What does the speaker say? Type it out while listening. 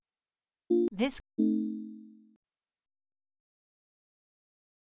This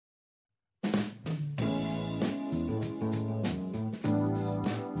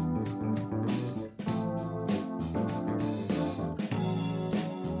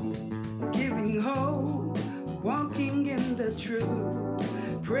Giving hope, walking in the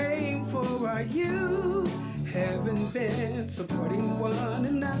truth, praying for our youth, having been supporting one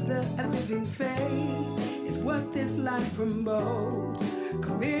another. A living faith is what this life promotes.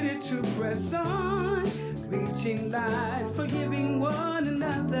 Committed to press on, reaching life, forgiving one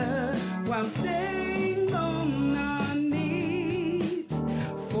another while staying on our knees.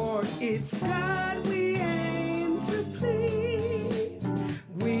 For it's God we aim to please.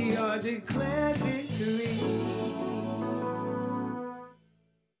 We are declared victory.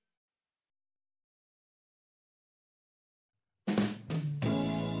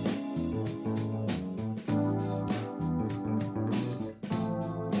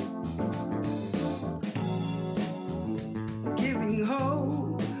 Giving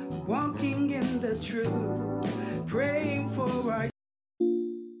hope, walking in the truth, praying for our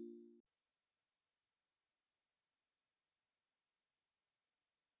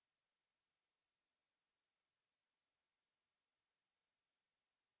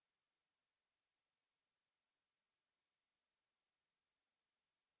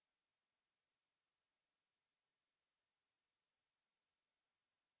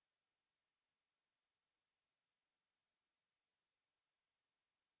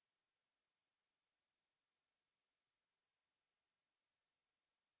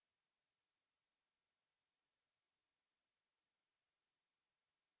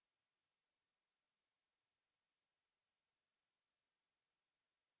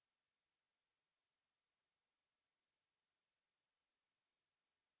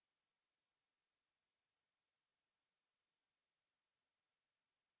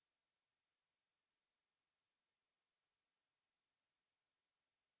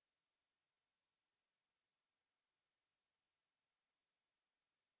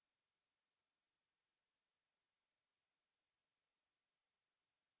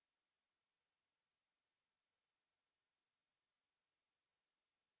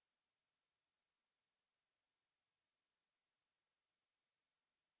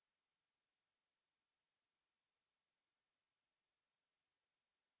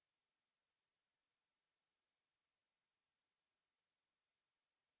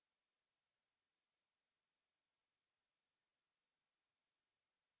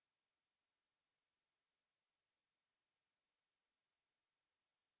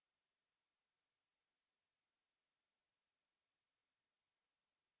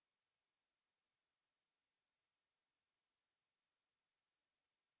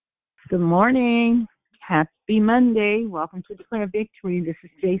Good morning. Happy Monday. Welcome to Declare Victory. This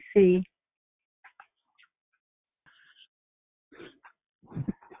is JC.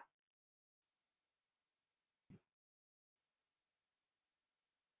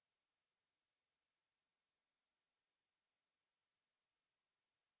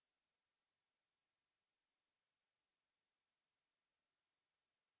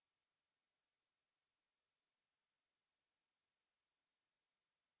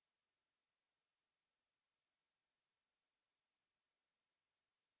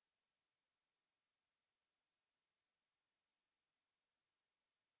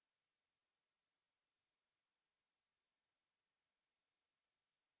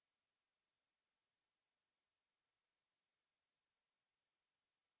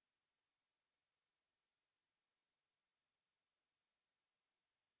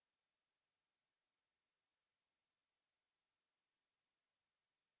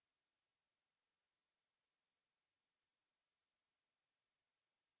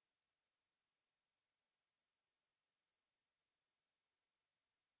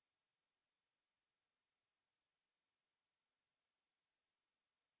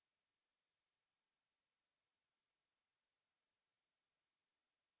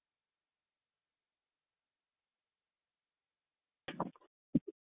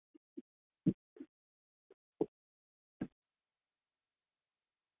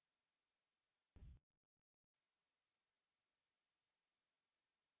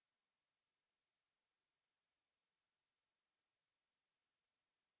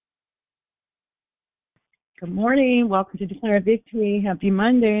 Good morning. Welcome to Declare Victory. Happy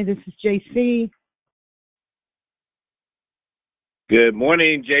Monday. This is JC. Good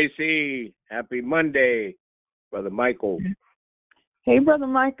morning, JC. Happy Monday, Brother Michael. Hey, Brother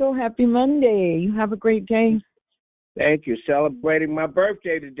Michael. Happy Monday. You have a great day. Thank you. Celebrating my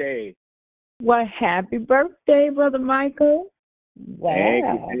birthday today. Well, happy birthday, Brother Michael. Thank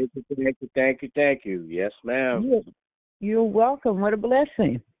Wow. you, thank you, thank you, thank you, thank you. Yes, ma'am. You're, you're welcome. What a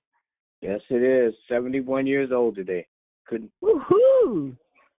blessing. Yes, it is. 71 years old today. Couldn't Woohoo!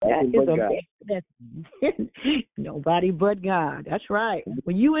 That nothing is but a God. big blessing. Nobody but God. That's right.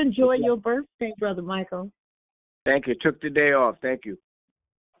 Well, you enjoy your birthday, Brother Michael. Thank you. Took the day off. Thank you.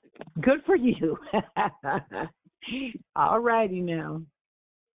 Good for you. All righty now.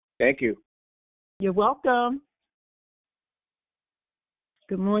 Thank you. You're welcome.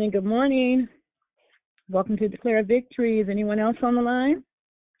 Good morning. Good morning. Welcome to Declare Victory. Is anyone else on the line?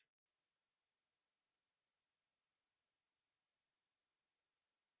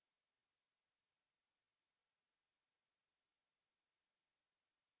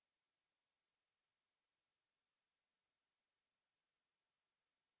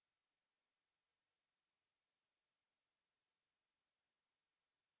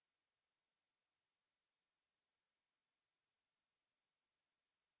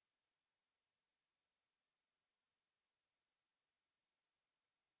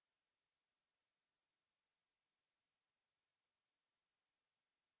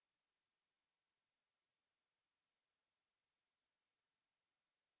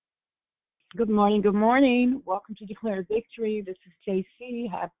 Good morning. Good morning. Welcome to Declare Victory. This is JC.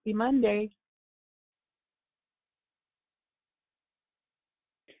 Happy Monday.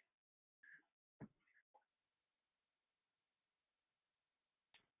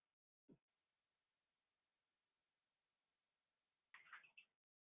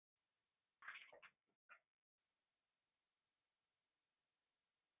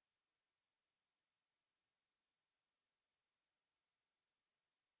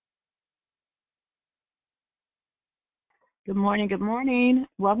 Good morning. Good morning.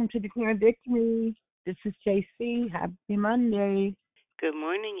 Welcome to Declare Victory. This is JC. Happy Monday. Good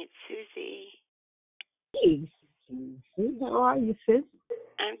morning, it's Susie. Hey, Susie. How are you, sis?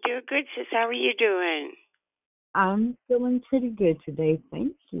 I'm doing good, sis. How are you doing? I'm feeling pretty good today.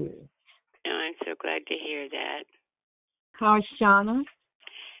 Thank you. Oh, I'm so glad to hear that. How's Shauna?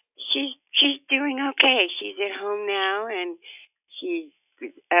 She's doing okay. She's at home now, and she's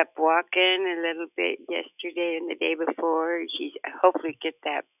up walking a little bit yesterday and the day before. She's hopefully get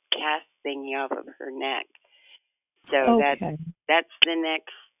that cast thingy off of her neck. So Okay. that's the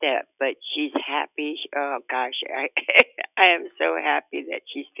next step. But she's happy. Oh gosh, I I am so happy that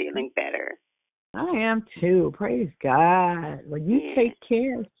she's feeling better. I am too. Praise God. Well, you Yeah. take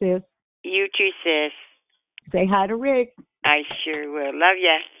care, sis. You too, sis. Say hi to Rick. I sure will. Love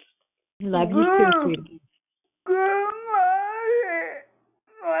ya. Love you too, sweetie. Good morning.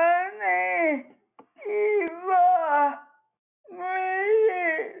 My name is Eva.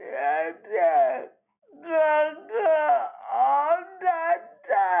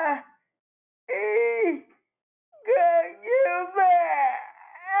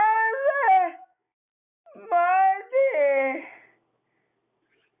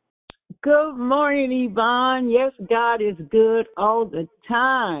 Good morning, Yvonne. Yes, God is good all the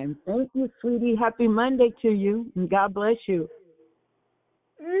time. Thank you, sweetie. Happy Monday to you, and God bless you.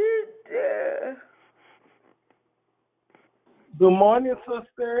 Good morning,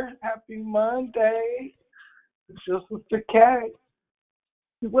 sister. Happy Monday. It's your sister Kat.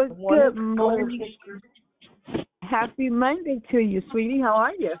 Well, good morning. Happy Monday to you, sweetie. How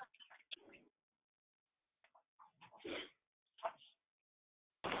are you?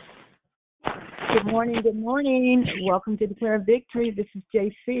 Good morning. Good morning. Welcome to Declare Victory. This is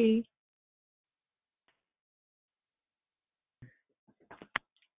JC.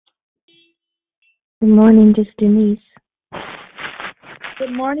 Good morning, just Denise.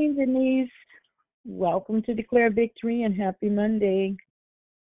 Good morning, Denise. Welcome to Declare Victory and happy Monday.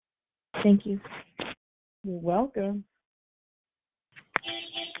 Thank you. You're welcome.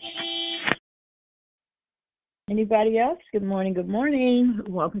 Anybody else? Good morning. Good morning.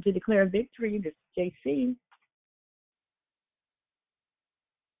 Welcome to Declare Victory. This is JC.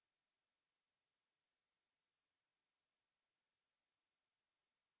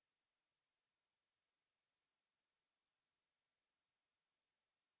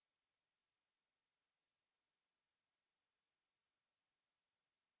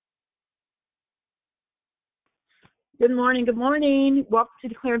 Good morning. Good morning. Welcome to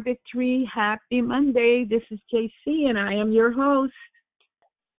Declare Victory. Happy Monday. This is JC, and I am your host.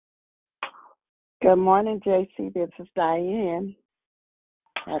 Good morning, JC. This is Diane.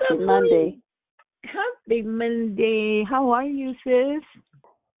 Happy Monday. Happy Monday. How are you, sis?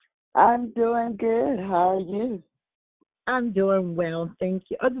 I'm doing good. How are you? I'm doing well, thank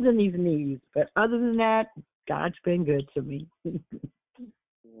you. Other than these knees, but other than that, God's been good to me.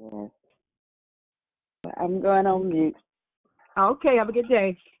 Yeah. I'm going on mute. Okay, have a good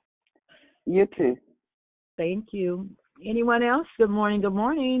day. You too. Thank you. Anyone else? Good morning. Good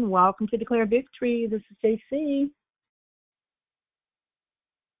morning. Welcome to Declare Victory. This is JC.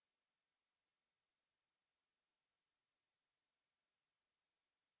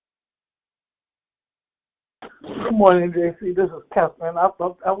 Good morning, JC. This is Catherine. I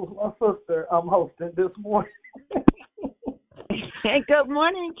thought that was my sister I'm hosting this morning. Hey, good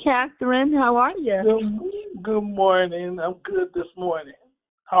morning, Catherine. How are you? Good morning. I'm good this morning.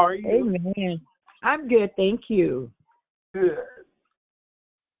 How are you? Amen. I'm good, thank you. Good.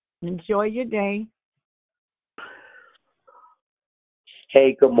 Enjoy your day.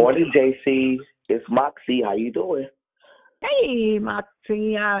 Hey, good morning, JC. It's Moxie. How you doing? Hey,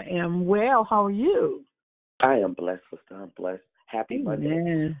 Moxie, I am well. How are you? I am blessed, sister. I'm blessed. Happy Monday.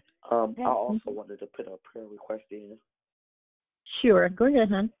 Amen. I also wanted to put a prayer request in. Sure. Go ahead,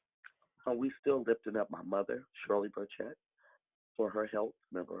 hon. We still lifting up my mother, Shirley Burchett, for her health.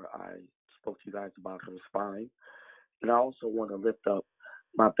 Remember, I spoke to you guys about her spine. And I also want to lift up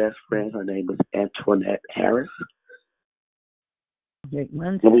my best friend. Her name is Antoinette Harris.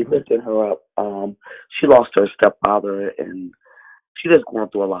 And we lifted her up. She lost her stepfather, and she just going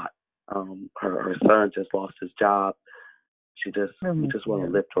through a lot. Her son just lost his job. We just want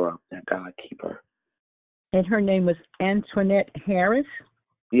to lift her up, and God keep her. And her name was Antoinette Harris?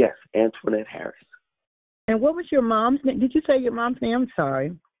 Yes, Antoinette Harris. And what was your mom's name? Did you say your mom's name? I'm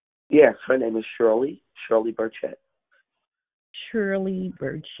sorry. Yes, her name is Shirley Burchett. Shirley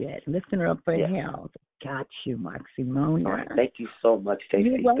Burchett. Lifting her up for health. Got you, Moxie. All right, thank you so much, Stacey.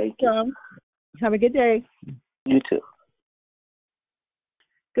 You're welcome. Thank you. Have a good day. You too.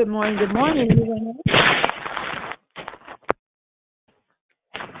 Good morning. Good morning. Anyone else?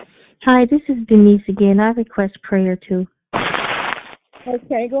 Hi, this is Denise again. I request prayer too.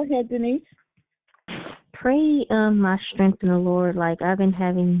 Okay, go ahead, Denise. Pray my strength in the Lord. Like, I've been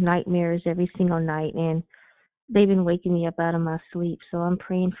having nightmares every single night, and they've been waking me up out of my sleep. So I'm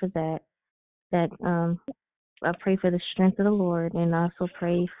praying for that. I pray for the strength of the Lord, and I also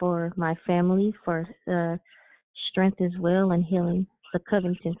pray for my family for strength as well and healing, the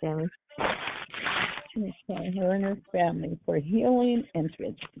Covington family. Okay, her and her family for healing and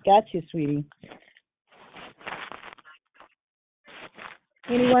strength. Got you, sweetie.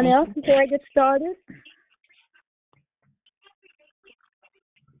 Anyone else before I get started?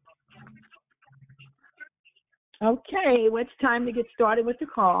 Okay, well, it's time to get started with the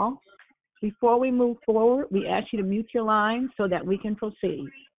call. Before we move forward, we ask you to mute your line so that we can proceed.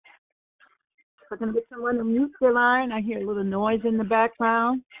 We're going to get someone to mute their line. I hear a little noise in the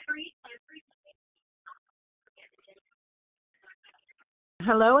background.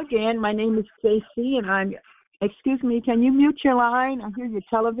 Hello again. My name is JC, and excuse me, can you mute your line? I hear your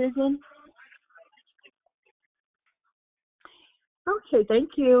television. Okay,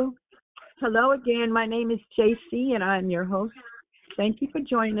 thank you. Hello again. My name is JC, and I'm your host. Thank you for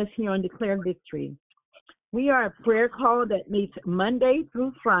joining us here on Declare Victory. We are a prayer call that meets Monday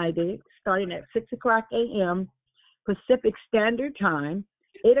through Friday, starting at 6 o'clock a.m. Pacific Standard Time,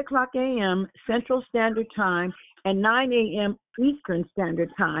 8 o'clock a.m. Central Standard Time, and 9 a.m. Eastern Standard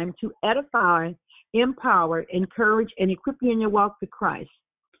Time to edify, empower, encourage, and equip you in your walk with Christ.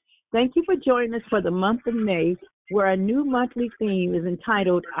 Thank you for joining us for the month of May, where our new monthly theme is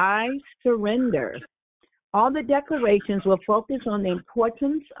entitled, I Surrender. All the declarations will focus on the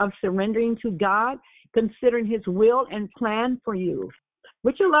importance of surrendering to God, considering His will and plan for you,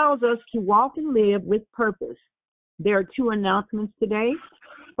 which allows us to walk and live with purpose. There are two announcements today.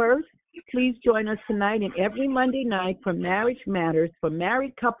 First, please join us tonight and every Monday night for Marriage Matters for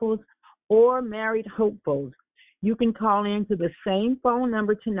married couples or married hopefuls. You can call in to the same phone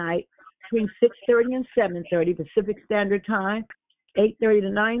number tonight between 6:30 and 7:30 Pacific Standard Time, 8:30 to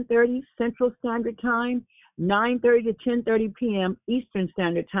 9:30 Central Standard Time, 9:30 to 10:30 p.m. Eastern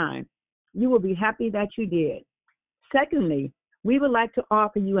Standard Time. You will be happy that you did. Secondly, we would like to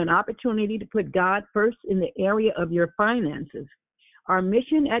offer you an opportunity to put God first in the area of your finances. Our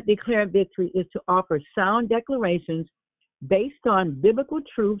mission at Declare Victory is to offer sound declarations based on biblical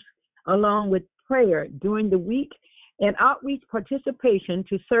truths along with prayer during the week and outreach participation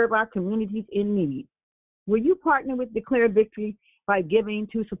to serve our communities in need. Will you partner with Declare Victory by giving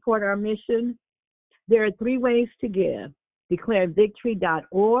to support our mission? There are three ways to give: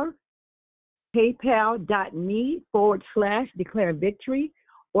 declarevictory.org, paypal.me/Declare Victory,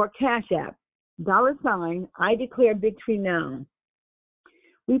 or Cash App, $ I Declare Victory Now.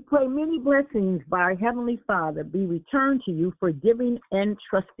 We pray many blessings by our Heavenly Father be returned to you for giving and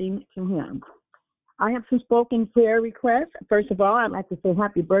trusting to Him. I have some spoken prayer requests. First of all, I'd like to say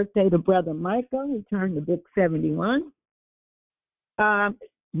happy birthday to Brother Michael, who turned the big 71.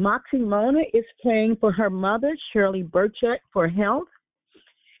 Moxie Mona is praying for her mother, Shirley Burchett, for health.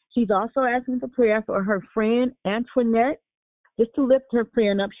 She's also asking for prayer for her friend, Antoinette, just to lift her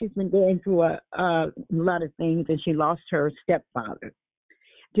friend up. She's been going through a lot of things, and she lost her stepfather.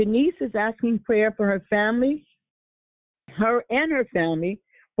 Denise is asking prayer for her family, her and her family,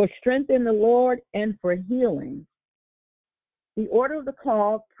 for strength in the Lord and for healing. The order of the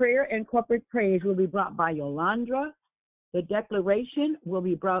call, prayer and corporate praise, will be brought by Yolanda. The declaration will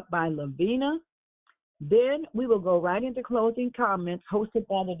be brought by Lavina. Then we will go right into closing comments hosted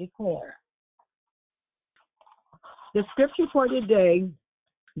by the Declare. The scripture for today,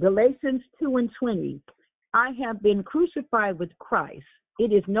 Galatians 2:20. I have been crucified with Christ.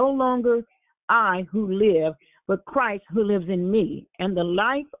 It is no longer I who live, but Christ who lives in me. And the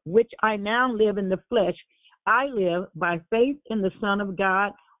life which I now live in the flesh, I live by faith in the Son of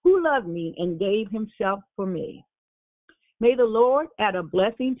God, who loved me and gave himself for me. May the Lord add a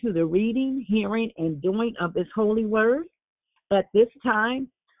blessing to the reading, hearing, and doing of his holy word. At this time,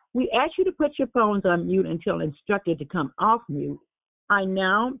 we ask you to put your phones on mute until instructed to come off mute. I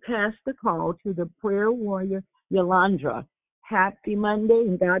now pass the call to the prayer warrior, Yolanda. Happy Monday,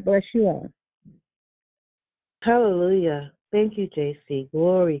 and God bless you all. Hallelujah. Thank you, JC.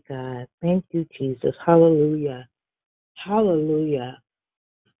 Glory, God. Thank you, Jesus. Hallelujah. Hallelujah.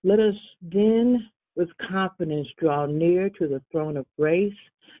 Let us then with confidence draw near to the throne of grace,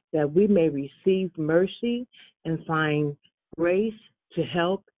 that we may receive mercy and find grace to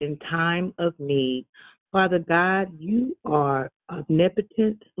help in time of need. Father God, you are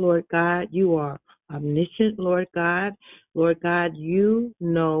omnipotent, Lord God. You are omniscient, Lord God. Lord God, you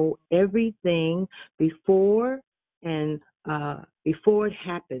know everything before it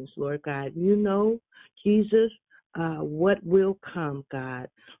happens, Lord God. You know, Jesus, what will come, God.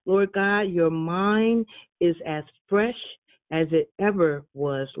 Lord God, your mind is as fresh as it ever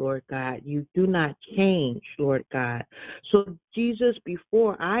was, Lord God. You do not change, Lord God. So, Jesus,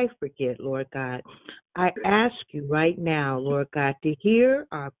 before I forget, Lord God, I ask you right now, Lord God, to hear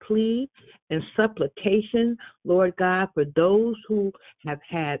our plea and supplication, Lord God, for those who have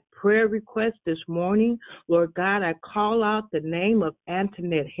had prayer requests this morning. Lord God, I call out the name of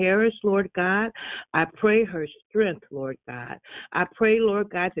Antoinette Harris, Lord God. I pray her strength, Lord God. I pray, Lord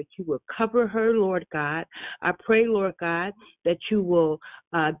God, that you will cover her, Lord God. I pray, Lord God, that you will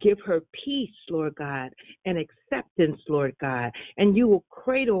give her peace, Lord God, and acceptance, Lord God. And you will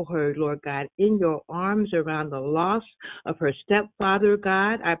cradle her, Lord God, in your arms around the loss of her stepfather,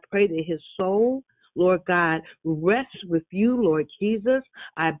 God. I pray that his soul, Lord God, rests with you, Lord Jesus.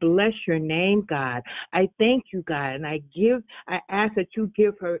 I bless your name, God. I thank you, God, and I ask that you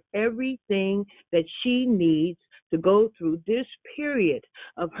give her everything that she needs to go through this period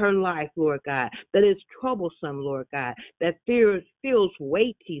of her life, Lord God, that is troublesome, Lord God, that feels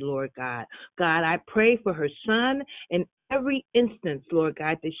weighty, Lord God. God, I pray for her son in every instance, Lord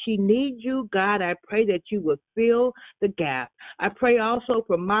God, that she needs you. God, I pray that you would fill the gap. I pray also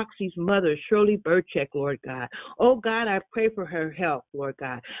for Moxie's mother, Shirley Burchett, Lord God. Oh, God, I pray for her health, Lord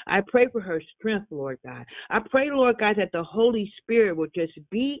God. I pray for her strength, Lord God. I pray, Lord God, that the Holy Spirit will just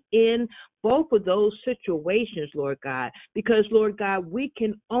be in both of those situations, Lord God, because, Lord God, we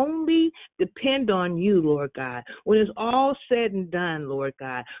can only depend on you, Lord God. When it's all said and done, Lord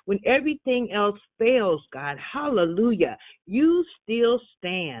God, when everything else fails, God, hallelujah, you still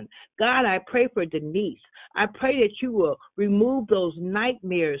stand. God, I pray for Denise. I pray that you will remove those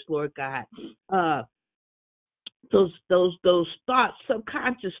nightmares, Lord God, those thoughts,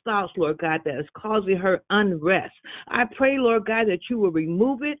 subconscious thoughts, Lord God, that is causing her unrest. I pray, Lord God, that you will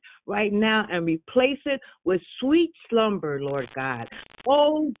remove it right now and replace it with sweet slumber, Lord God.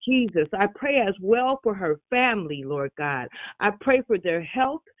 Oh, Jesus, I pray as well for her family, Lord God. I pray for their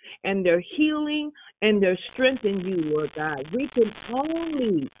health and their healing and their strength in you, Lord God. We can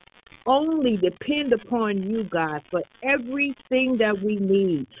only depend upon you, God, for everything that we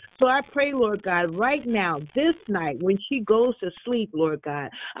need. So I pray, Lord God, right now, this night, when she goes to sleep, Lord God,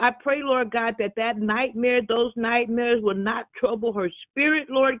 I pray, Lord God, that nightmare, those nightmares will not trouble her spirit,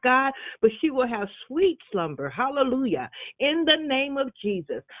 Lord God, but she will have sweet slumber. Hallelujah. In the name of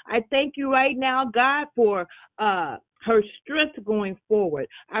Jesus, I thank you right now, God, for her strength going forward.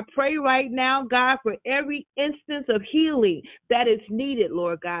 I pray right now, God, for every instance of healing that is needed,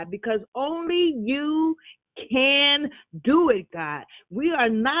 Lord God, because only you can do it, God. We are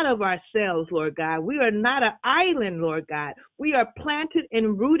not of ourselves, Lord God. We are not an island, Lord God. We are planted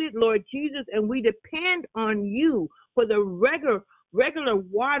and rooted, Lord Jesus, and we depend on you for the regular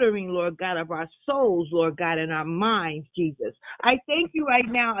watering, Lord God, of our souls, Lord God, and our minds, Jesus. I thank you right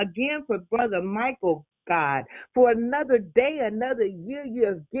now again for Brother Michael God, for another day, another year you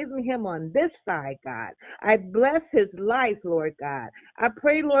have given him on this side, God. I bless his life, Lord God. I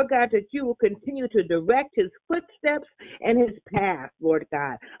pray, Lord God, that you will continue to direct his footsteps and his path, Lord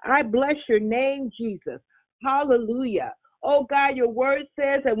God. I bless your name, Jesus. Hallelujah. Oh God, your word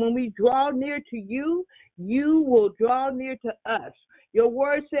says that when we draw near to you, you will draw near to us. Your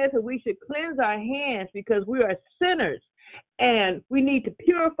word says that we should cleanse our hands because we are sinners and we need to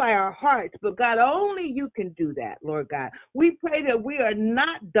purify our hearts. But God, only you can do that, Lord God. We pray that we are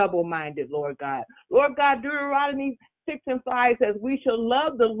not double-minded, Lord God. Lord God, Deuteronomy 6:5 says we shall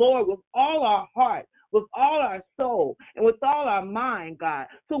love the Lord with all our heart, with all our soul, and with all our mind, God.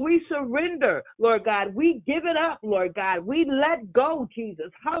 So we surrender, Lord God. We give it up, Lord God. We let go,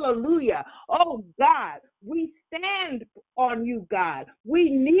 Jesus. Hallelujah. Oh, God, we stand on you, God. We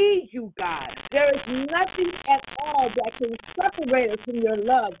need you, God. There is nothing at all that can separate us from your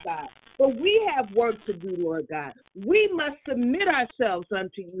love, God. But we have work to do, Lord God. We must submit ourselves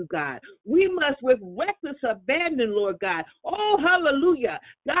unto you, God. We must with reckless abandon, Lord God. Oh, hallelujah.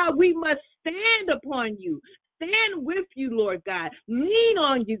 God, we must stand upon you. Stand with you, Lord God. Lean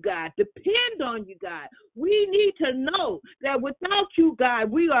on you, God. Depend on you, God. We need to know that without you,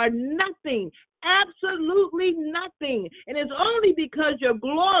 God, we are nothing. Absolutely nothing. And it's only because your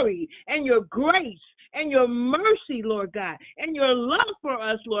glory and your grace and your mercy, Lord God, and your love for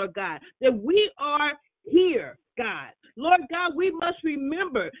us, Lord God, that we are here, God. Lord God, we must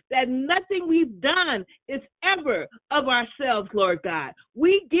remember that nothing we've done is ever of ourselves, Lord God.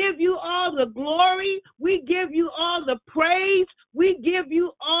 We give you all the glory. We give you all the praise. We give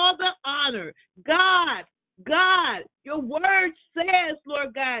you all the honor. God, your word says,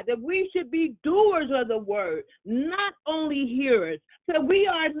 Lord God, that we should be doers of the word, not only hearers. So we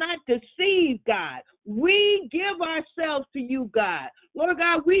are not deceived, God. We give ourselves to you, God. Lord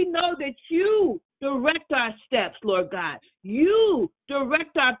God, we know that you direct our steps, Lord God. You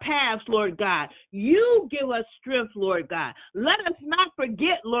direct our paths, Lord God. You give us strength, Lord God. Let us not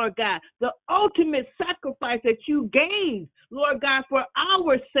forget, Lord God, the ultimate sacrifice that you gave, Lord God, for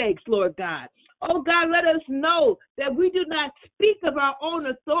our sakes, Lord God. Oh, God, let us know that we do not speak of our own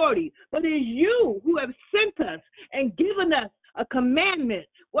authority, but it is you who have sent us and given us a commandment,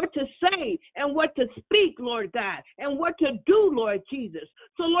 what to say and what to speak, Lord God, and what to do, Lord Jesus.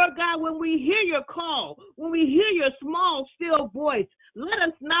 So, Lord God, when we hear your call, when we hear your small, still voice, let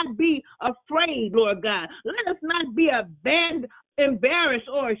us not be afraid, Lord God. Let us not be embarrassed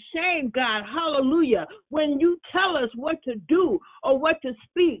or ashamed, God, hallelujah, when you tell us what to do or what to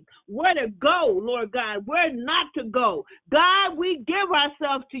speak, where to go, Lord God, where not to go. God, we give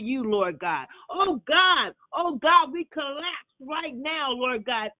ourselves to you, Lord God. Oh, God, we collapse right now, Lord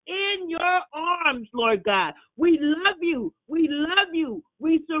God, in your arms, Lord God. We love you. We love you.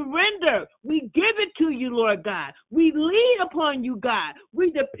 We surrender. We give it to you, Lord God. We lean upon you, God.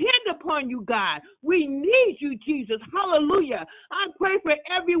 We depend upon you, God. We need you, Jesus. Hallelujah. I pray for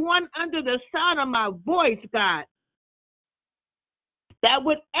everyone under the sound of my voice, God, that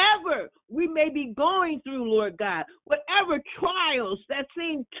whatever we may be going through, Lord God, whatever trials that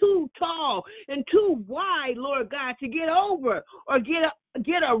seem too tall and too wide, Lord God, to get over or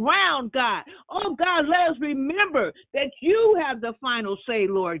get around, God. Oh, God, let us remember that you have the final say,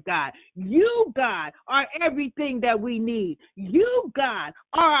 Lord God. You, God, are everything that we need. You, God,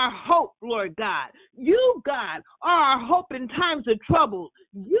 are our hope, Lord God. You, God, are our hope in times of trouble.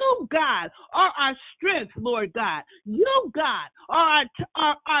 You, God, are our strength, Lord God. You, God, are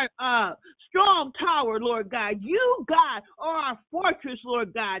our strong tower, Lord God. You, God, are our fortress,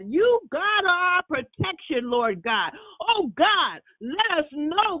 Lord God. You, God, are our protection, Lord God. Oh, God, let us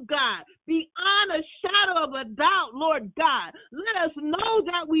know, God, beyond a shadow of a doubt, Lord God. Let us know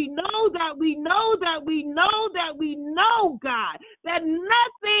that we know that we know that we know that we know, God, that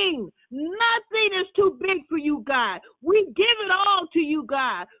nothing is too big for you, God. We give it all to you,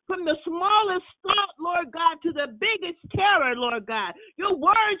 God, from the smallest thought, Lord God, to the biggest terror, Lord God. Your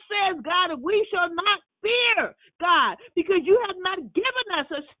word says, God, that we shall not fear, God, because you have not given us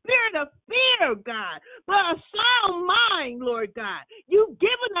a spirit of fear, God, but a sound mind, Lord God. You've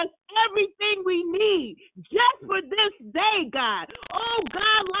given us everything we need just for this day, God. Oh,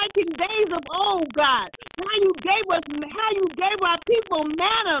 God, like in days of old, God, how you gave our people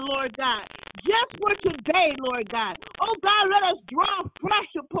manna, Lord God, just for today, Lord God. Oh, God, let us draw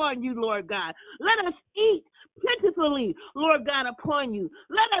fresh upon you, Lord God. Let us eat plentifully, Lord God, upon you.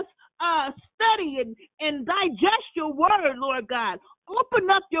 Let us study and digest your word, Lord God. Open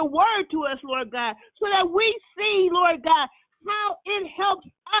up your word to us, Lord God, so that we see, Lord God, how it helps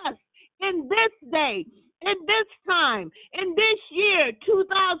us in this day, in this time, in this year,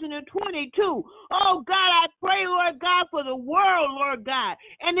 2022. Oh, God, I pray, Lord God, for the world, Lord God,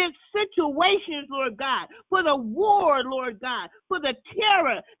 and its situations, Lord God, for the war, Lord God, for the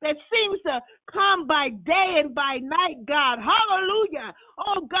terror that seems to come by day and by night, God. Hallelujah.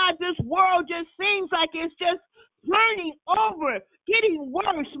 Oh, God, this world just seems like it's just turning over, getting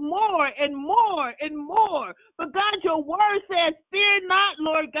worse, more and more and more. But God, your word says, fear not,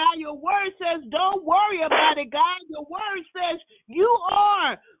 Lord God. Your word says, don't worry about it, God. Your word says, you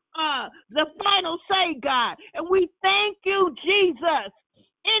are the final say, God. And we thank you, Jesus.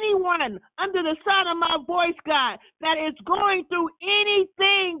 Anyone under the sound of my voice, God, that is going through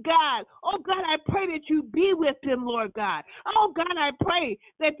anything, God, oh, God, I pray that you be with them, Lord God. Oh, God, I pray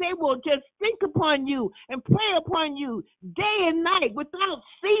that they will just think upon you and pray upon you day and night without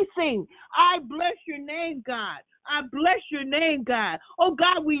ceasing. I bless your name, God. I bless your name, God. Oh,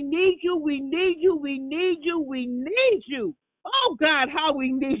 God, we need you. We need you. We need you. We need you. Oh, God, how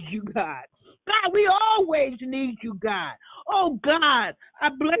we need you, God. God, we always need you, God. Oh, God, I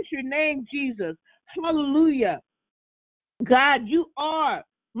bless your name, Jesus. Hallelujah. God, you are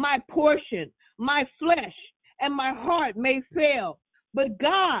my portion. My flesh and my heart may fail, but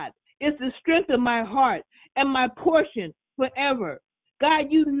God is the strength of my heart and my portion forever.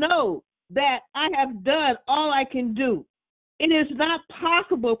 God, you know that I have done all I can do. It is not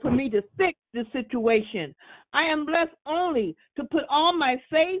possible for me to fix the situation. I am blessed only to put all my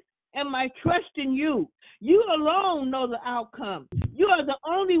faith and my trust in you. You alone know the outcome. You are the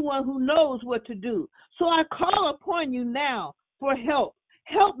only one who knows what to do. So I call upon you now for help.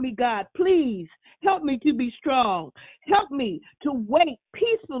 Help me, God, please. Help me to be strong. Help me to wait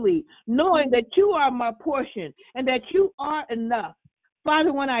peacefully, knowing that you are my portion and that you are enough.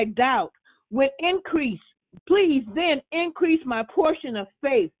 Father, when I doubt, when increase, please then increase my portion of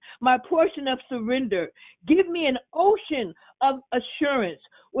faith, my portion of surrender. Give me an ocean of assurance.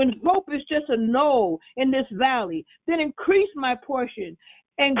 When hope is just a knoll in this valley, then increase my portion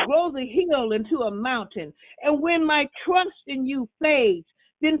and grow the hill into a mountain. And when my trust in you fades,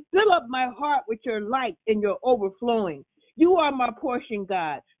 then fill up my heart with your light and your overflowing. You are my portion,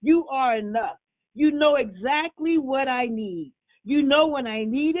 God. You are enough. You know exactly what I need. You know when I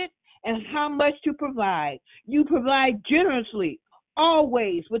need it and how much to provide. You provide generously,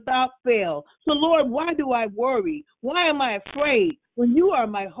 always, without fail. So, Lord, why do I worry? Why am I afraid when you are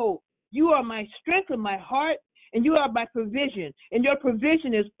my hope? You are my strength of my heart, and you are my provision, and your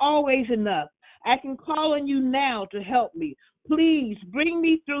provision is always enough. I can call on you now to help me. Please bring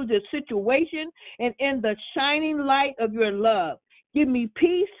me through this situation and in the shining light of your love. Give me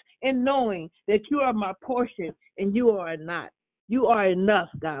peace in knowing that you are my portion and you are not. You are enough,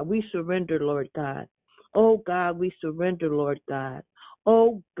 God. We surrender, Lord God. Oh, God, we surrender, Lord God.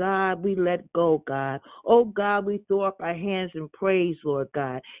 Oh, God, we let go, God. Oh, God, we throw up our hands in praise, Lord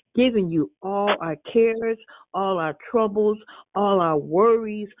God, giving you all our cares, all our troubles, all our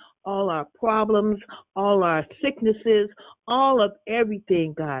worries, all our problems, all our sicknesses, all of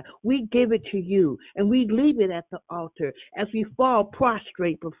everything, God. We give it to you, and we leave it at the altar as we fall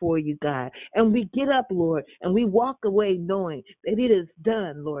prostrate before you, God. And we get up, Lord, and we walk away knowing that it is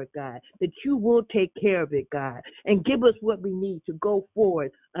done, Lord God, that you will take care of it, God, and give us what we need to go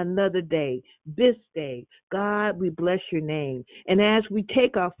forward another day, this day. God, we bless your name. And as we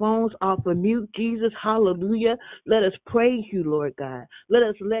take our phones off of mute, Jesus, hallelujah, let us praise you, Lord God. Let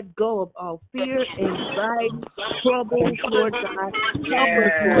us let go of all fear, anxiety, troubles, Lord God. Help us,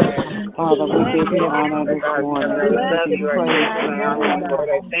 Lord God. Father, we give you honor this morning. We give you praise.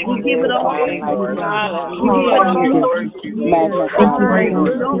 We give it all to you, Lord. We magnify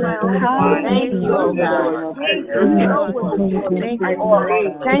you. Thank you, oh God.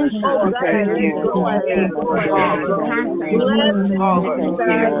 Thank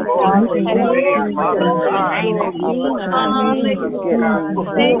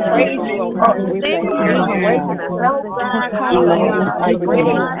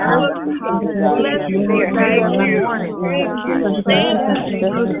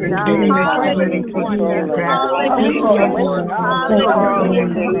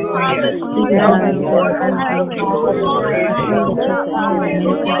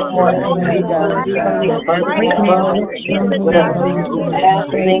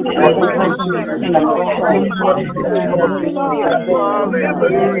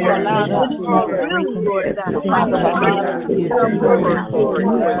you,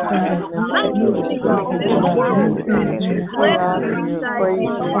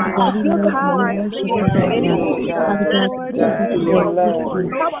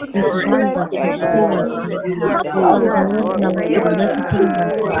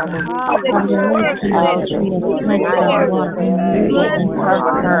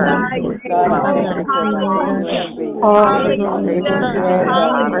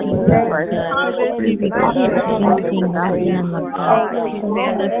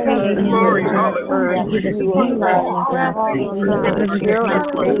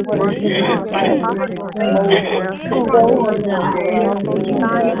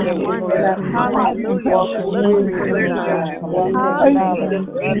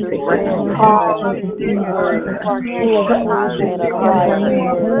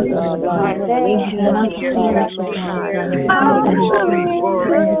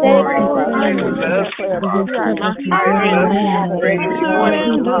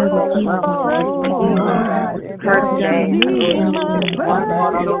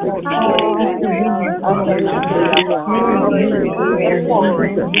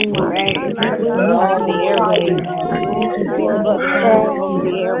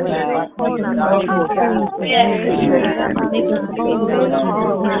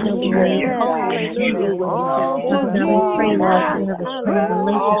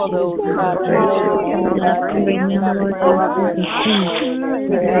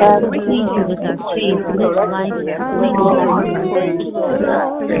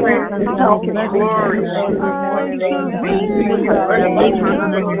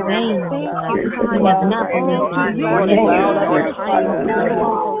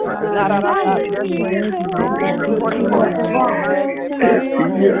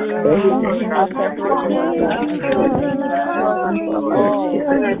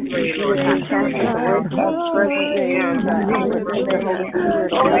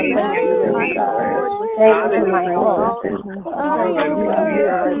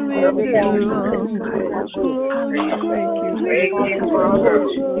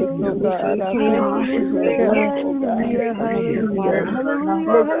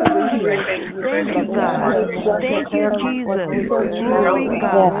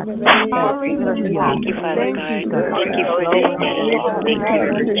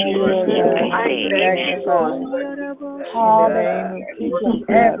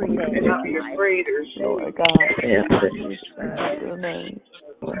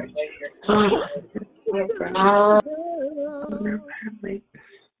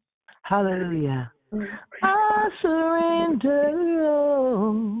 Hallelujah. I surrender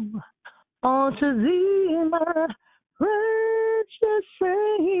all to thee, my precious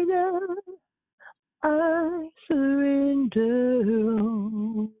Savior. I surrender.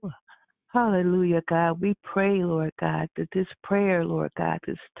 Hallelujah, God. We pray, Lord God, that this prayer, Lord God,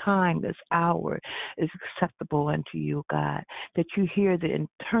 this time, this hour is acceptable unto you, God, that you hear the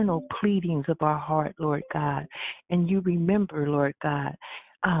internal pleadings of our heart, Lord God, and you remember, Lord God,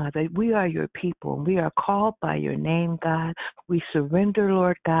 that we are your people and we are called by your name, God. We surrender,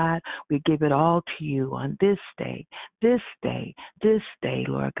 Lord God. We give it all to you on this day,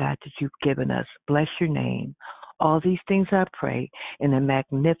 Lord God, that you've given us. Bless your name. All these things I pray in the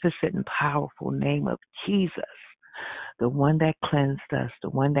magnificent and powerful name of Jesus, the one that cleansed us,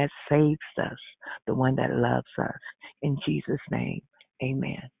 the one that saves us, the one that loves us. In Jesus' name,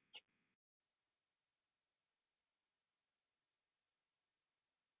 amen.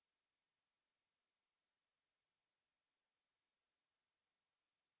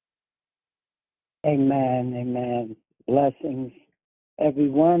 Amen. Amen. Blessings,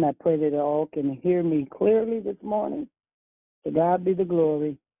 everyone. I pray that all can hear me clearly this morning. To God be the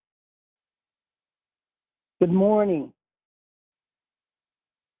glory. Good morning.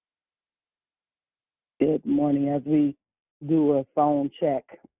 Good morning. As we do a phone check,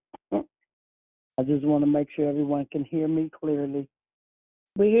 I just want to make sure everyone can hear me clearly.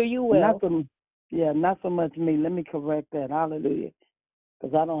 We hear you well. Not so much me. Let me correct that. Hallelujah.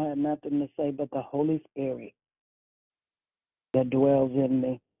 Because I don't have nothing to say but the Holy Spirit that dwells in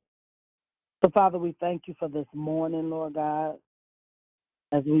me. So, Father, we thank you for this morning, Lord God,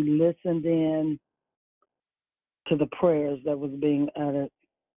 as we listened in to the prayers that was being uttered.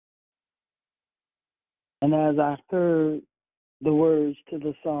 And as I heard the words to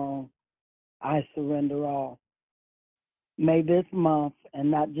the song, I surrender all. May this month,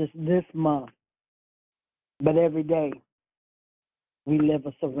 and not just this month, but every day, we live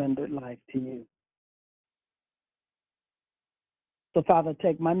a surrendered life to you. So, Father,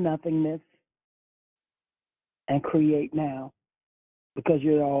 take my nothingness and create now. because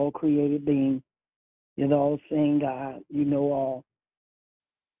you're the all created being. You're the all seeing God. You know all.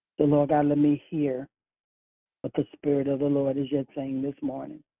 So, Lord God, let me hear what the Spirit of the Lord is yet saying this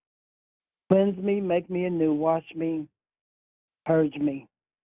morning. Cleanse me, make me anew, wash me, purge me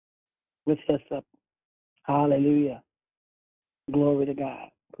with hyssop. Hallelujah. Glory to God.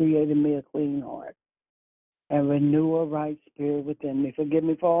 Create in me a clean heart and renew a right spirit within me. Forgive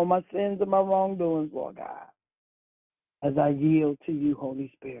me for all my sins and my wrongdoings, Lord God, as I yield to you,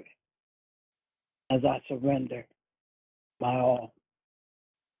 Holy Spirit, as I surrender my all.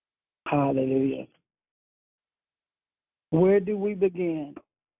 Hallelujah. Where do we begin?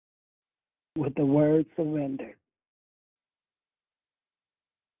 With the word surrender.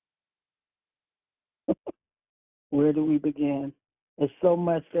 Where do we begin? There's so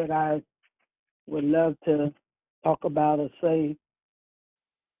much that I would love to talk about or say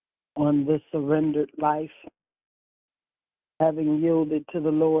on this surrendered life, having yielded to the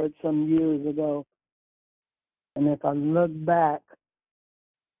Lord some years ago. And if I look back,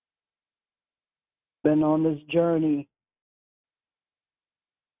 been on this journey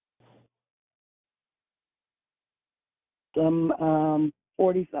some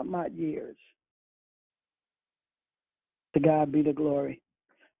 40-something odd years. To God be the glory.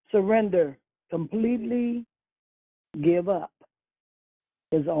 Surrender, completely give up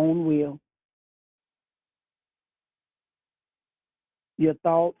his own will. Your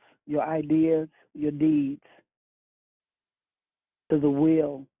thoughts, your ideas, your deeds to the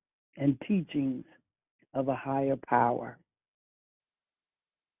will and teachings of a higher power.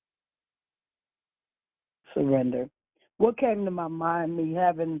 Surrender. What came to my mind, me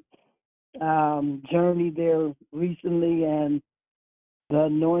having journeyed there recently, and the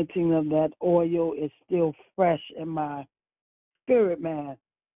anointing of that oil is still fresh in my spirit, man.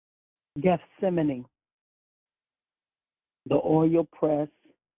 Gethsemane, the oil press.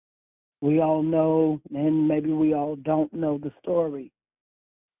 We all know, and maybe we all don't know the story.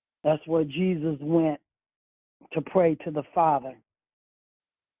 That's where Jesus went to pray to the Father.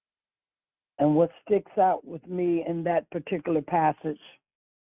 And what sticks out with me in that particular passage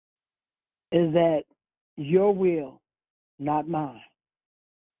is that your will, not mine.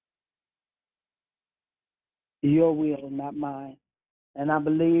 Your will, not mine. And I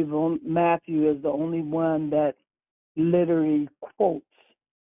believe Matthew is the only one that literally quotes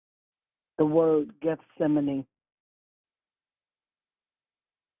the word Gethsemane.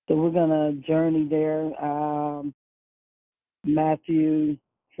 So we're going to journey there. Matthew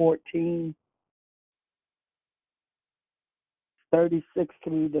 14, 36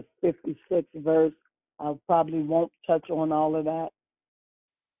 through the 56 verse. I probably won't touch on all of that.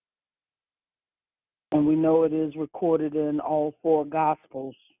 And we know it is recorded in all four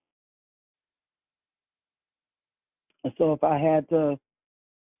Gospels. And so if I had to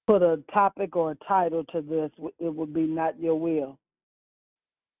put a topic or a title to this, it would be not your will,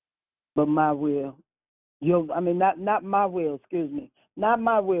 but my will. Not my will, excuse me. Not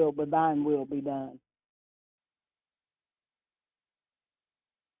my will, but thine will be done.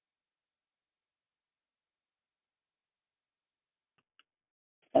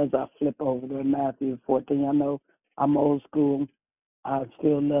 As I flip over to Matthew 14, I know I'm old school. I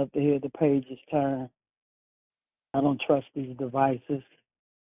still love to hear the pages turn. I don't trust these devices.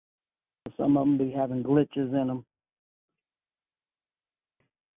 Some of them be having glitches in them.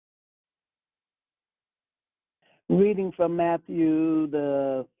 Reading from Matthew,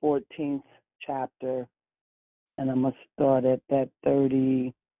 the 14th chapter, and I'm going to start at that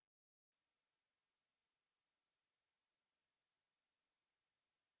 30.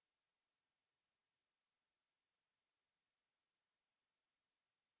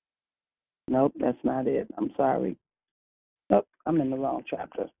 Nope, that's not it. I'm sorry. Nope, I'm in the wrong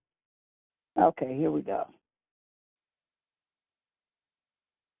chapter. Okay, here we go.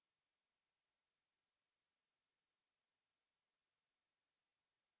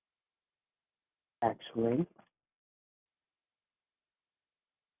 Actually,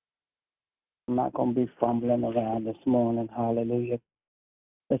 I'm not going to be fumbling around this morning. Hallelujah.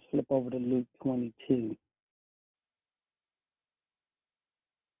 Let's flip over to Luke 22.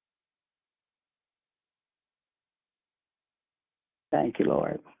 Thank you,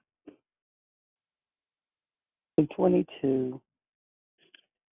 Lord. Luke 22,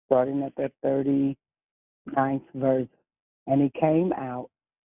 starting at that 39th verse. And he came out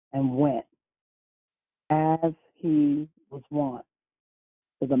and went, as he was wont,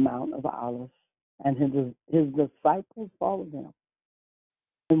 to the Mount of Olives, and his disciples followed him.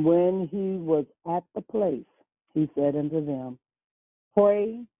 And when he was at the place, he said unto them,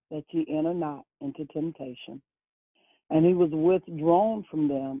 Pray that ye enter not into temptation. And he was withdrawn from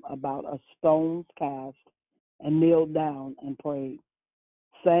them about a stone's cast, and kneeled down and prayed,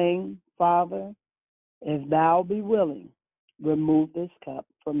 saying, Father, if thou be willing, remove this cup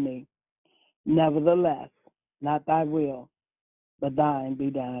from me. Nevertheless, not thy will, but thine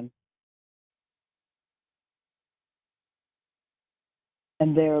be done.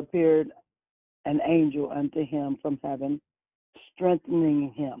 And there appeared an angel unto him from heaven,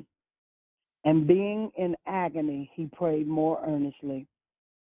 strengthening him. And being in agony, he prayed more earnestly.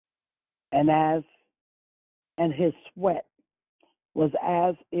 And his sweat was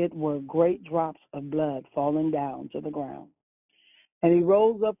as it were great drops of blood falling down to the ground. And he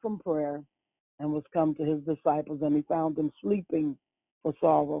rose up from prayer and was come to his disciples, and he found them sleeping for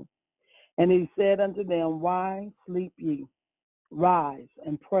sorrow. And he said unto them, Why sleep ye? Rise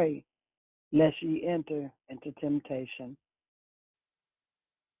and pray, lest ye enter into temptation.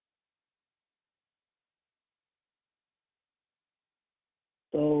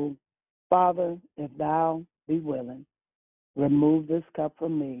 So, Father, if thou be willing, remove this cup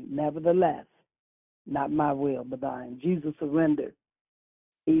from me. Nevertheless, not my will, but thine. Jesus surrendered.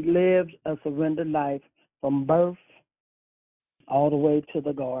 He lived a surrendered life from birth all the way to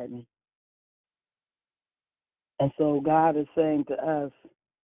the garden. And so God is saying to us,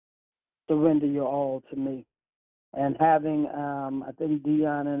 surrender your all to me. And having, I think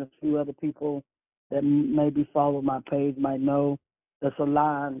Dion and a few other people that maybe follow my page might know, the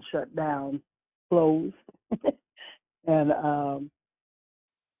salon shut down, closed. And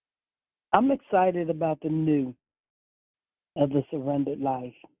I'm excited about the new of the surrendered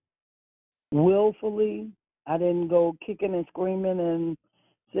life. Willfully, I didn't go kicking and screaming and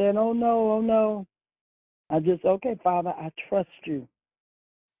saying, oh no, oh no. I just, okay, Father, I trust you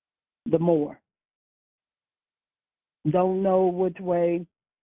the more. Don't know which way,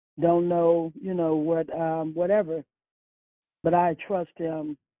 don't know, what, whatever, but I trust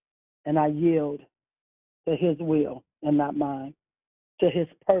him and I yield to his will and not mine, to his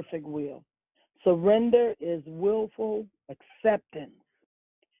perfect will. Surrender is willful acceptance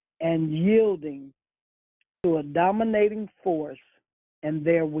and yielding to a dominating force and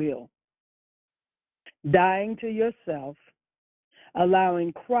their will. Dying to yourself,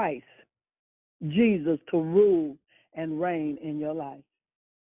 allowing Christ, Jesus, to rule and reign in your life.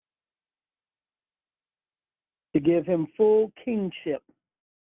 To give him full kingship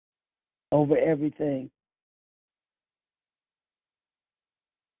over everything.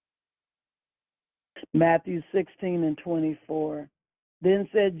 Matthew 16:24. Then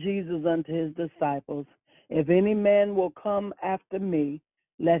said Jesus unto his disciples, If any man will come after me,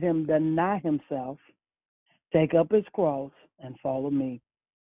 let him deny himself, take up his cross, and follow me.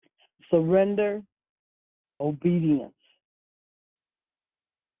 Surrender, obedience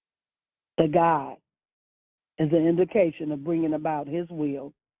to God is an indication of bringing about his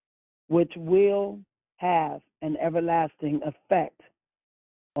will, which will have an everlasting effect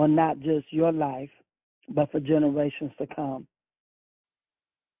on not just your life, but for generations to come.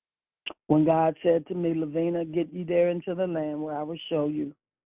 When God said to me, Lavina, get ye there into the land where I will show you.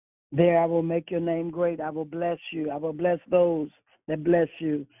 There I will make your name great. I will bless you. I will bless those that bless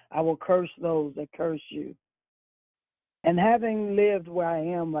you. I will curse those that curse you. And having lived where I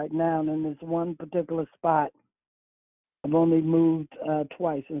am right now in this one particular spot, I've only moved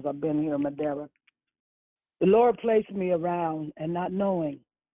twice since I've been here in Madeira. The Lord placed me around, and not knowing,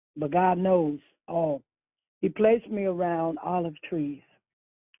 but God knows all. He placed me around olive trees.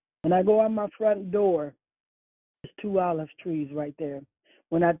 When I go out my front door, there's 2 olive trees right there.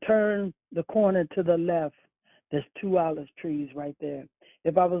 When I turn the corner to the left, there's 2 olive trees right there.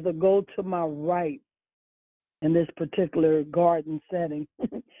 If I was to go to my right in this particular garden setting,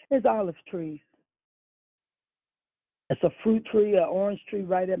 there's olive trees. It's a fruit tree, an orange tree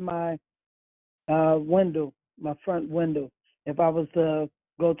right at my window, my front window. If I was to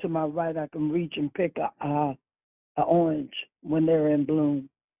go to my right, I can reach and pick a orange when they're in bloom.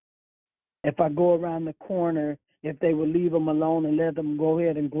 If I go around the corner, if they would leave them alone and let them go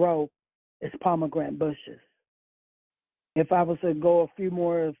ahead and grow, it's pomegranate bushes. If I was to go a few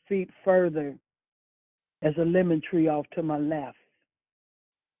more feet further, there's a lemon tree off to my left.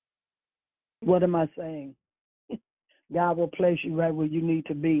 What am I saying? God will place you right where you need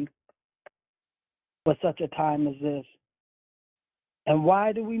to be for such a time as this. And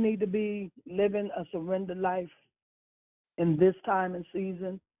why do we need to be living a surrendered life in this time and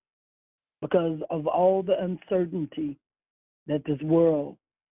season? Because of all the uncertainty that this world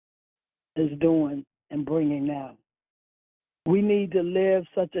is doing and bringing now. We need to live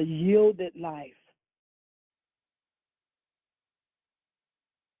such a yielded life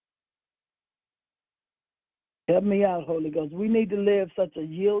Help me out, Holy Ghost. We need to live such a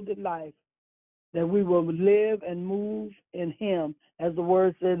yielded life that we will live and move in Him. As the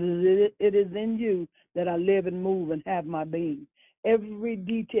word says, it is in you that I live and move and have my being. Every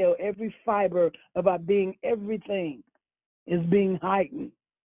detail, every fiber of our being, everything is being heightened.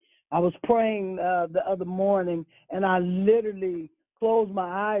 I was praying the other morning, and I literally closed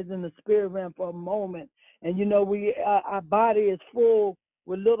my eyes in the spirit realm for a moment. And, you know, our body is full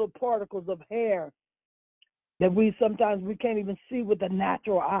with little particles of hair that sometimes we can't even see with the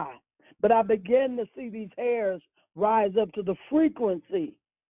natural eye. But I began to see these hairs rise up to the frequency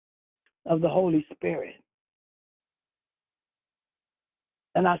of the Holy Spirit.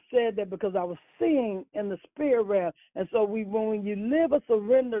 And I said that because I was seeing in the spirit realm. And so when you live a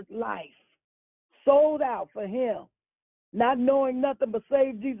surrendered life, sold out for Him, not knowing nothing but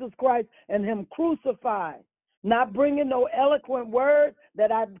save Jesus Christ and Him crucified, not bringing no eloquent word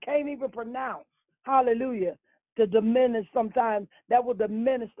that I can't even pronounce, hallelujah, to diminish sometimes, that will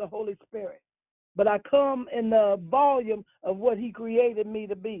diminish the Holy Spirit. But I come in the volume of what He created me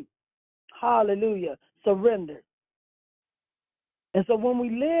to be, hallelujah, surrendered. And so when we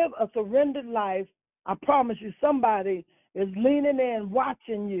live a surrendered life, I promise you somebody is leaning in,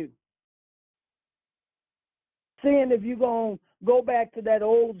 watching you, seeing if you're going to go back to that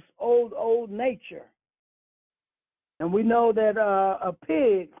old nature. And we know that a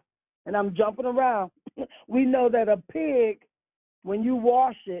pig, and I'm jumping around, we know that a pig, when you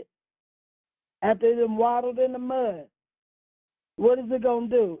wash it, after it's been waddled in the mud, what is it going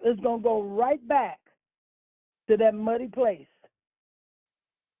to do? It's going to go right back to that muddy place.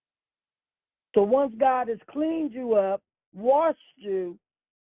 So once God has cleaned you up, washed you,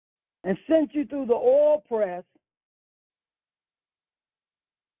 and sent you through the oil press,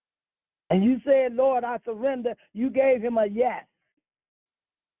 and you said, Lord, I surrender, you gave Him a yes.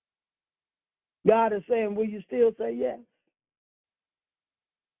 God is saying, will you still say yes?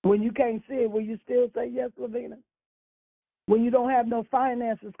 When you can't see it, will you still say yes, Lavina? When you don't have no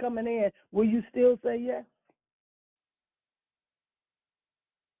finances coming in, will you still say yes?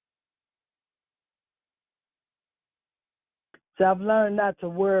 So I've learned not to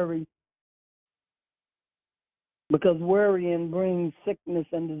worry, because worrying brings sickness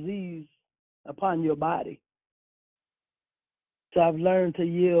and disease upon your body. So I've learned to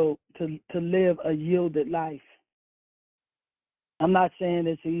yield, to live a yielded life. I'm not saying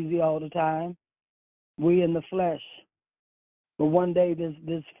it's easy all the time. We in the flesh. But one day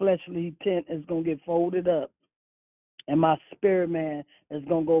this fleshly tent is going to get folded up, and my spirit man is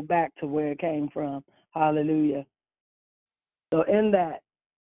going to go back to where it came from. Hallelujah. So in that,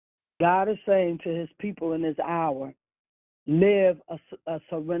 God is saying to His people in this hour, live a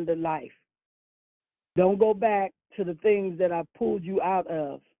surrendered life. Don't go back to the things that I pulled you out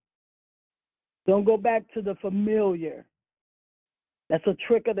of. Don't go back to the familiar. That's a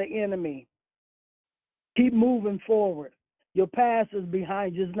trick of the enemy. Keep moving forward. Your past is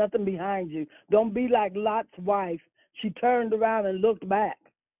behind you. There's nothing behind you. Don't be like Lot's wife. She turned around and looked back,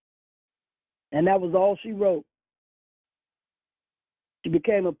 and that was all she wrote. She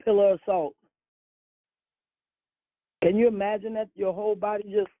became a pillar of salt. Can you imagine that? Your whole body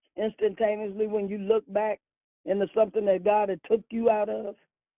just instantaneously, when you look back into something that God had took you out of,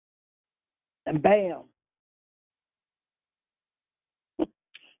 and bam.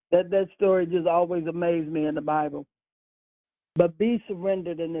 That story just always amazed me in the Bible. But be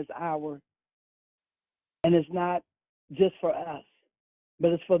surrendered in this hour. And it's not just for us,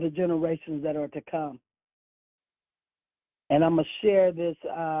 but it's for the generations that are to come. And I'm going to share this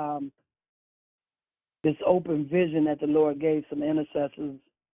this open vision that the Lord gave some intercessors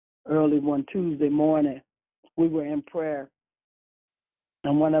early one Tuesday morning. We were in prayer,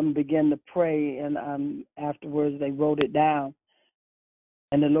 and one of them began to pray, and afterwards they wrote it down.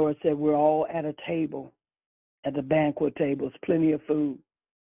 And the Lord said, we're all at a table, at the banquet table. It's plenty of food.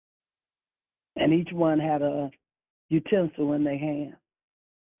 And each one had a utensil in their hand.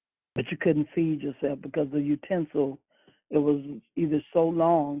 But you couldn't feed yourself because the utensil, it was either so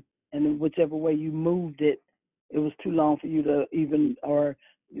long, and in whichever way you moved it, it was too long for you to even, or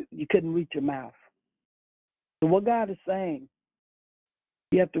you couldn't reach your mouth. So what God is saying,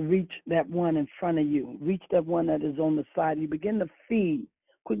 you have to reach that one in front of you. Reach that one that is on the side. You begin to feed.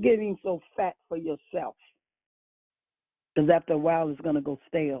 Quit getting so fat for yourself. Because after a while, it's going to go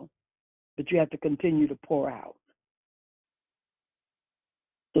stale. But you have to continue to pour out.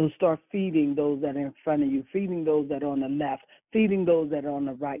 So start feeding those that are in front of you, feeding those that are on the left, feeding those that are on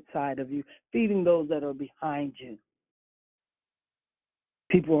the right side of you, feeding those that are behind you.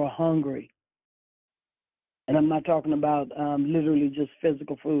 People are hungry. And I'm not talking about literally just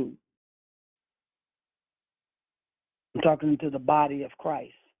physical food. I'm talking to the body of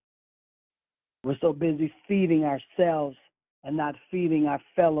Christ. We're so busy feeding ourselves and not feeding our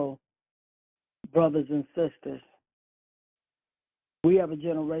fellow brothers and sisters. We have a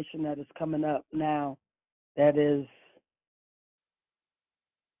generation that is coming up now that is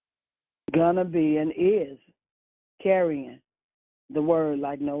going to be and is carrying the word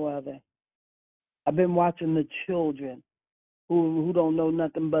like no other. I've been watching the children who don't know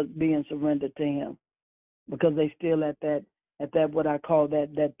nothing but being surrendered to him because they still at that what I call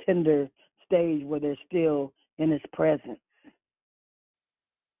that tender stage where they're still in his presence.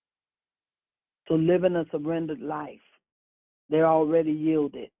 So living a surrendered life, they're already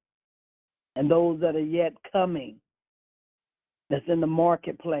yielded. And those that are yet coming, that's in the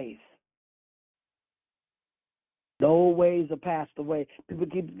marketplace, the old ways are passed away. People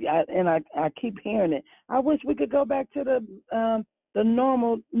I keep hearing it. I wish we could go back to the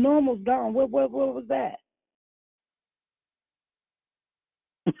normal's gone. What was that?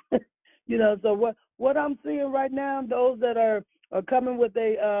 So what I'm seeing right now, those that are coming with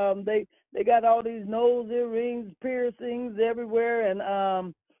they got all these nose earrings, piercings everywhere,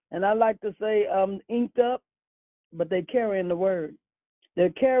 and I like to say inked up, but they carrying the word. They're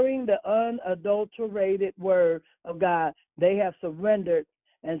carrying the unadulterated word of God. They have surrendered.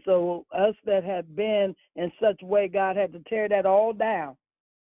 And so us that have been in such a way, God had to tear that all down.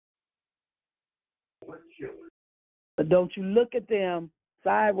 But don't you look at them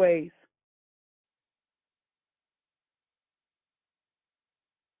sideways.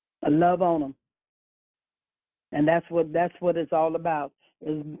 I love on them. And that's what it's all about,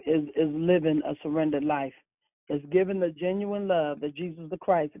 is living a surrendered life. It's giving the genuine love that Jesus the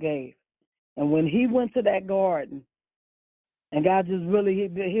Christ gave. And when he went to that garden, and God just really,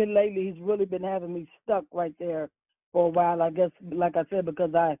 here lately, he's really been having me stuck right there for a while, I guess, like I said,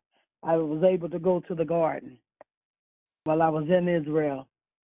 because I was able to go to the garden while I was in Israel.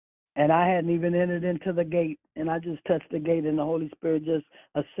 And I hadn't even entered into the gate, and I just touched the gate, and the Holy Spirit just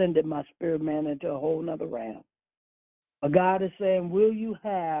ascended my spirit man into a whole nother realm. But God is saying, will you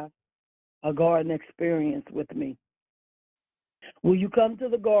have a garden experience with me? Will you come to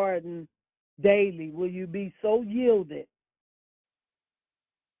the garden daily? Will you be so yielded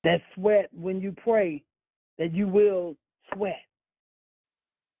that sweat when you pray that you will sweat?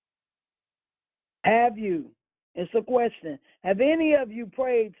 Have you? It's a question. Have any of you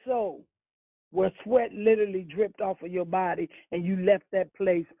prayed so where sweat literally dripped off of your body and you left that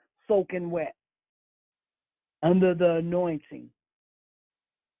place soaking wet under the anointing?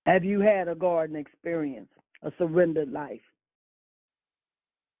 Have you had a garden experience, a surrendered life?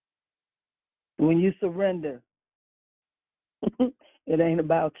 When you surrender, it ain't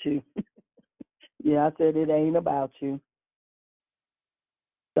about you. Yeah, I said it ain't about you.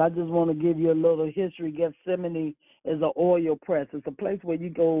 So I just want to give you a little history. Gethsemane is an oil press. It's a place where you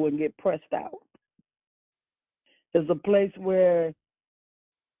go and get pressed out. It's a place where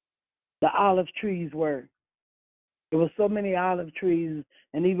the olive trees were. There were so many olive trees,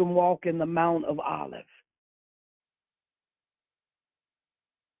 and even walking the Mount of Olives.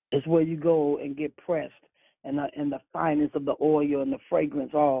 It's where you go and get pressed, and the fineness of the oil and the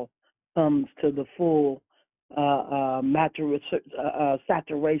fragrance all comes to the full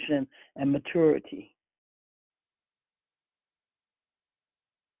saturation and maturity.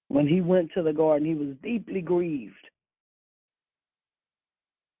 When he went to the garden, he was deeply grieved.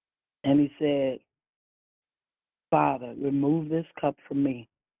 And he said, Father, remove this cup from me.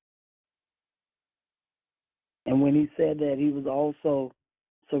 And when he said that, he was also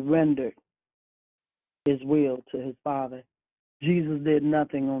surrendered his will to his Father. Jesus did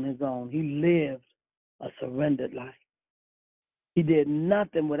nothing on his own. He lived a surrendered life. He did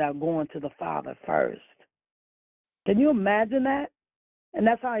nothing without going to the Father first. Can you imagine that? And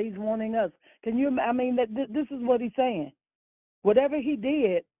that's how he's wanting us. This is what he's saying. Whatever he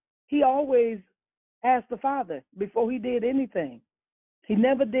did, he always asked the Father before he did anything. He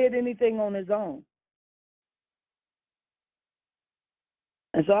never did anything on his own.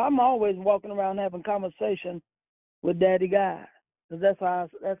 And so I'm always walking around having conversation with Daddy God. Because that's how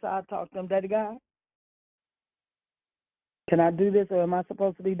I talk to him. Daddy God, can I do this, or am I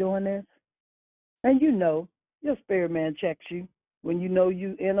supposed to be doing this? And your spirit man checks you when you know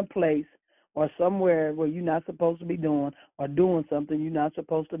you in a place or somewhere where you're not supposed to be doing, or doing something you're not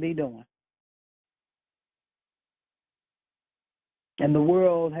supposed to be doing. And the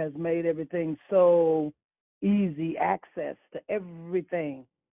world has made everything so easy access to everything.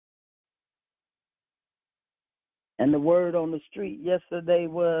 And the word on the street yesterday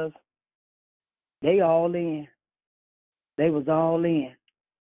was, they all in. They was all in.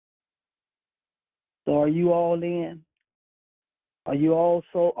 So are you all in? Are you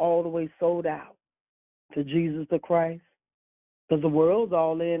also all the way sold out to Jesus the Christ? Because the world's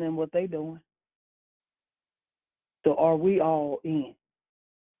all in what they're doing. So are we all in?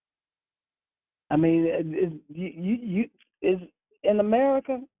 I mean, it's in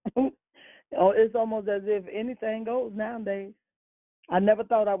America, it's almost as if anything goes nowadays. I never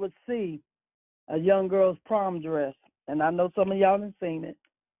thought I would see a young girl's prom dress, and I know some of y'all have seen it,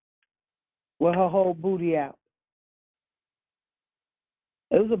 with her whole booty out.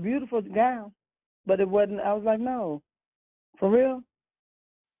 It was a beautiful gown, but it wasn't. I was like, no, for real?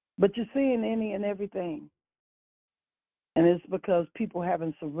 But you're seeing any and everything. And it's because people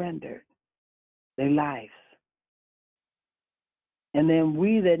haven't surrendered their lives. And then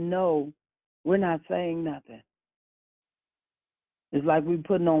we that know, we're not saying nothing. It's like we're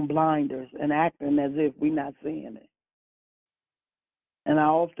putting on blinders and acting as if we're not seeing it. And I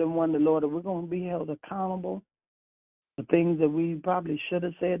often wonder, Lord, are we going to be held accountable for things that we probably should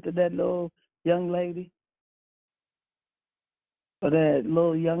have said to that little young lady or that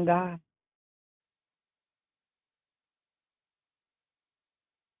little young guy?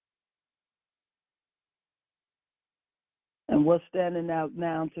 And what's standing out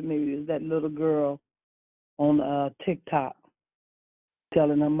now to me is that little girl on TikTok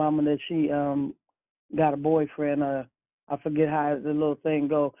telling her mama that she got a boyfriend. I forget how the little thing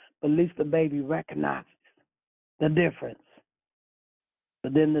go, but at least the baby recognizes the difference.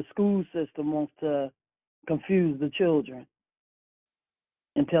 But then the school system wants to confuse the children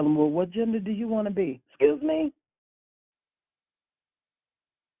and tell them, well, what gender do you want to be? Excuse me?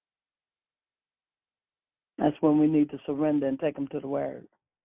 That's when we need to surrender and take them to the Word.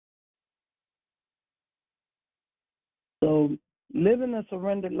 So living a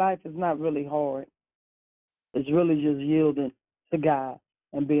surrendered life is not really hard. It's really just yielding to God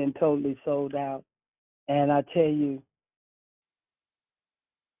and being totally sold out. And I tell you,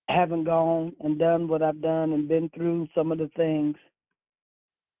 having gone and done what I've done and been through some of the things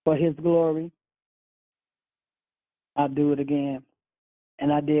for His glory, I'll do it again.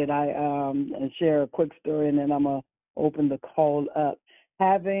 And I did. I share a quick story, and then I'm going to open the call up.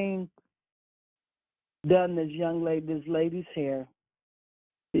 Having done this lady's hair,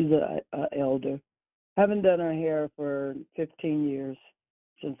 she's an elder. Haven't done her hair for 15 years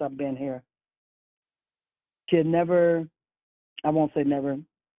since I've been here. She had never, I won't say never,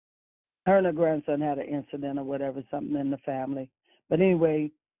 her and her grandson had an incident or whatever, something in the family. But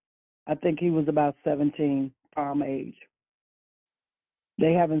anyway, I think he was about 17, prom age.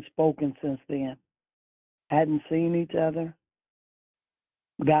 They haven't spoken since then. Hadn't seen each other.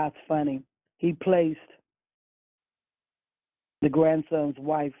 God's funny. He placed the grandson's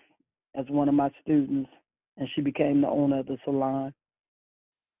wife as one of my students, and she became the owner of the salon.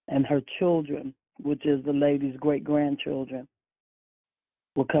 And her children, which is the lady's great-grandchildren,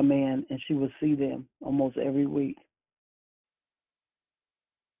 will come in, and she would see them almost every week,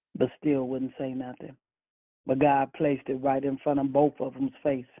 but still wouldn't say nothing. But God placed it right in front of both of them's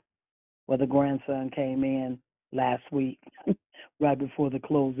face, where the grandson came in last week, right before the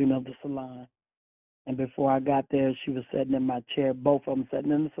closing of the salon. And before I got there, she was sitting in my chair, both of them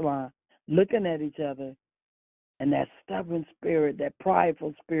sitting in the salon, looking at each other. And that stubborn spirit, that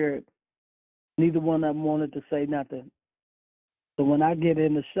prideful spirit, neither one of them wanted to say nothing. So when I get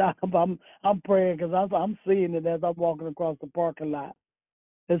in the shop, I'm praying because I'm seeing it as I'm walking across the parking lot.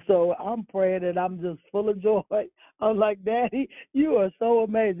 And so I'm praying and I'm just full of joy. I'm like, Daddy, you are so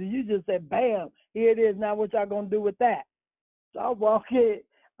amazing. You just said, bam, here it is. Now what y'all going to do with that? So I walk in.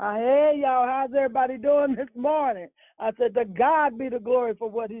 Hey, y'all, how's everybody doing this morning? I said, to God be the glory for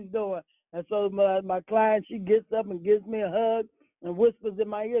what He's doing. And so my client, she gets up and gives me a hug and whispers in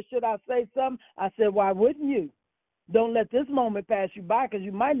my ear, should I say something? I said, why wouldn't you? Don't let this moment pass you by because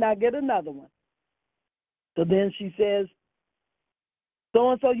you might not get another one. So then she says,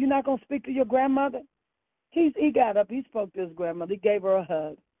 so-and-so, you're not going to speak to your grandmother? He got up. He spoke to his grandmother. He gave her a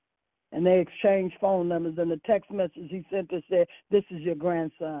hug. And they exchanged phone numbers. And the text message he sent her said, this is your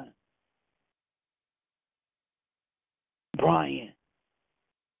grandson, Brian.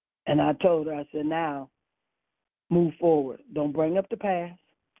 And I told her, I said, now, move forward. Don't bring up the past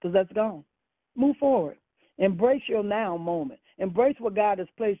because that's gone. Move forward. Embrace your now moment. Embrace what God has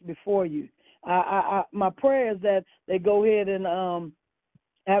placed before you. My prayer is that they go ahead and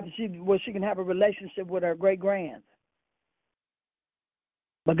she can have a relationship with her great-grands.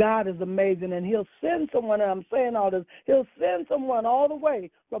 But God is amazing, and He'll send someone, and I'm saying all this, He'll send someone all the way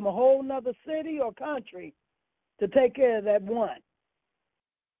from a whole nother city or country to take care of that one.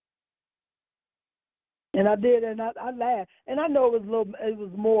 And I did, and I laughed. And I know it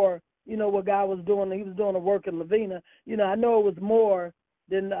was more what God was doing. He was doing a work in Lavina. I know it was more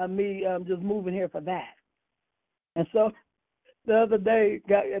than me just moving here for that. And so the other day,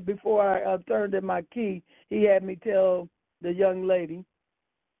 before I turned in my key, he had me tell the young lady,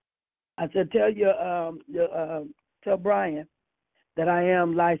 I said, tell Brian that I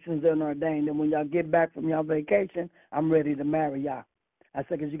am licensed and ordained, and when y'all get back from y'all vacation, I'm ready to marry y'all. I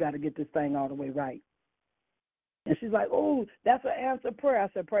said, because you got to get this thing all the way right. And she's like, oh, that's an answered prayer. I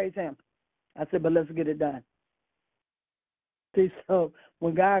said, praise him. I said, but let's get it done. See, so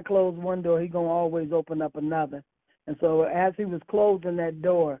when God closed one door, he's going to always open up another. And so as he was closing that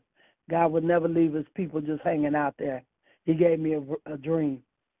door, God would never leave his people just hanging out there. He gave me a dream.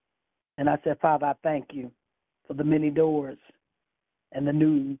 And I said, Father, I thank you for the many doors and the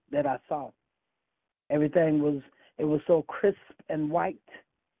new that I saw. Everything was so crisp and white.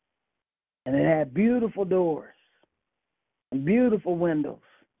 And it had beautiful doors and beautiful windows.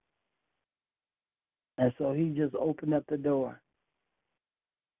 And so he just opened up the door.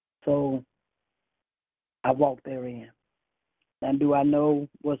 So I walked therein. And do I know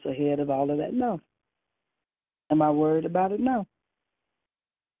what's ahead of all of that? No. Am I worried about it? No.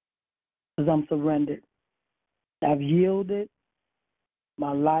 Because I'm surrendered. I've yielded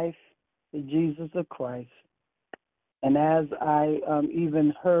my life to Jesus of Christ. And as I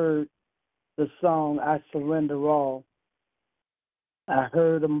even heard the song, I Surrender All, I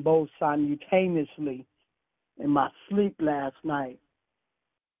heard them both simultaneously in my sleep last night.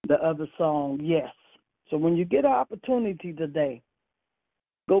 The other song, Yes. So when you get an opportunity today,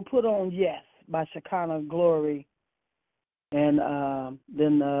 go put on Yes by Shekinah Glory. And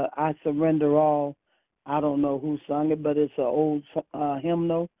then I Surrender All. I don't know who sung it, but it's an old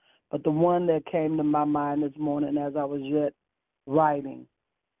hymnal. But the one that came to my mind this morning as I was yet writing,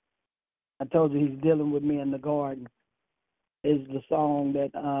 I told you he's dealing with me in the garden, is the song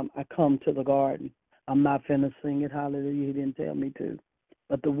that I Come to the Garden. I'm not finna sing it, hallelujah, he didn't tell me to.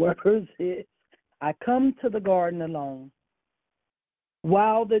 But the words is, I come to the garden alone,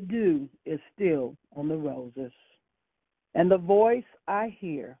 while the dew is still on the roses, and the voice I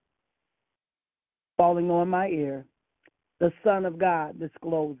hear falling on my ear, the Son of God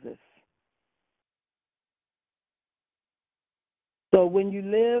discloses. So when you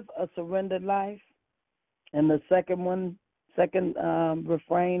live a surrendered life, and the second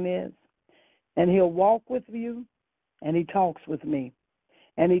refrain is, and he'll walk with you, and he talks with me,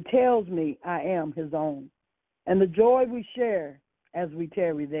 and he tells me I am his own, and the joy we share as we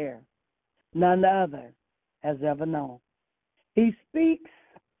tarry there, none other has ever known. He speaks,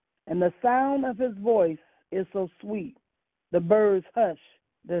 and the sound of his voice is so sweet, the birds hush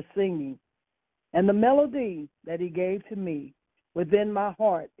their singing, and the melody that he gave to me within my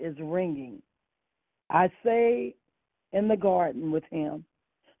heart is ringing. I say in the garden with him,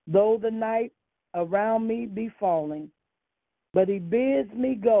 though the night around me be falling, but he bids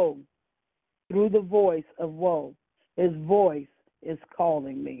me go through the voice of woe. His voice is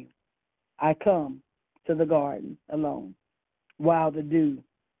calling me. I come to the garden alone, while the dew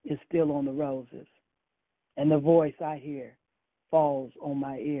is still on the roses, and the voice I hear falls on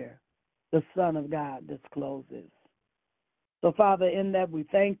my ear. The Son of God discloses. So, Father, in that we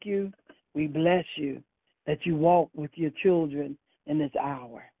thank you, we bless you, that you walk with your children in this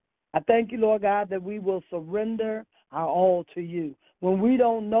hour. I thank you, Lord God, that we will surrender our all to you. When we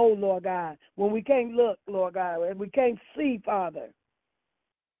don't know, Lord God, when we can't look, Lord God, and we can't see, Father,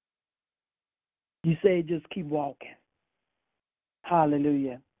 you say just keep walking.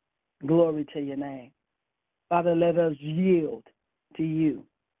 Hallelujah. Glory to your name. Father, let us yield to you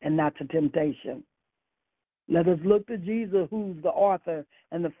and not to temptation. Let us look to Jesus, who's the author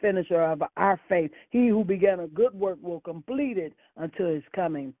and the finisher of our faith. He who began a good work will complete it until his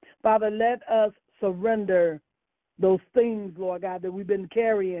coming. Father, let us surrender those things, Lord God, that we've been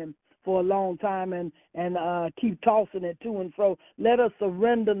carrying for a long time and keep tossing it to and fro. Let us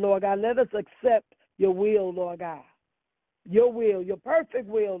surrender, Lord God. Let us accept your will, Lord God. Your will, your perfect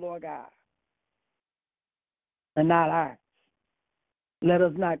will, Lord God, and not ours. Let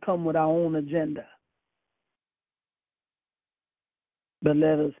us not come with our own agenda, but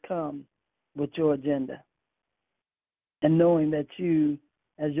let us come with your agenda. And knowing that you,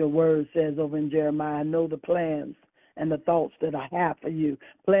 as your word says over in Jeremiah, know the plans and the thoughts that I have for you,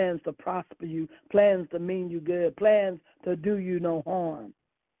 plans to prosper you, plans to mean you good, plans to do you no harm.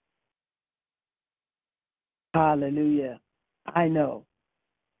 Hallelujah. I know.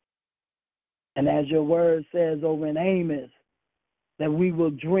 And as your word says over in Amos, that we will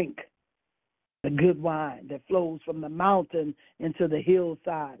drink the good wine that flows from the mountain into the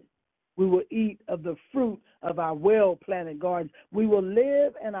hillside. We will eat of the fruit of our well-planted gardens. We will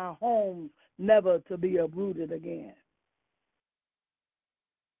live in our homes, never to be uprooted again.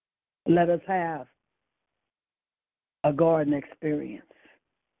 Let us have a garden experience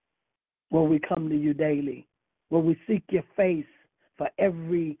where we come to you daily, where we seek your face for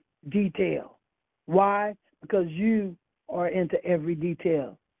every detail. Why? Because you are into every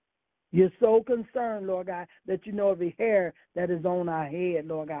detail. You're so concerned, Lord God, that you know every hair that is on our head,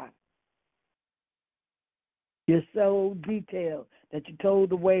 Lord God. You're so detailed that you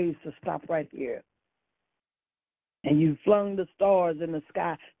told the waves to stop right here. And you flung the stars in the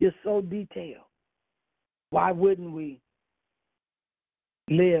sky. You're so detailed. Why wouldn't we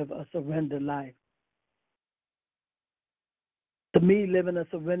live a surrendered life? To me, living a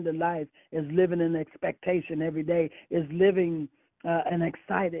surrendered life is living in expectation every day, is living an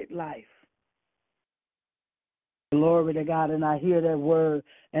excited life. Glory to God. And I hear that word,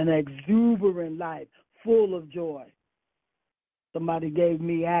 an exuberant life, full of joy. Somebody gave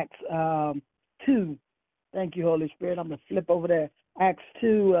me Acts 2. Thank you, Holy Spirit. I'm going to flip over there. Acts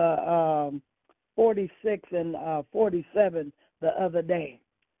 2, 46 and 47 the other day.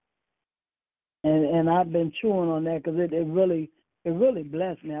 And I've been chewing on that because it really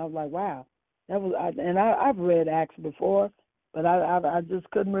blessed me. I was like, wow. I've read Acts before, but I just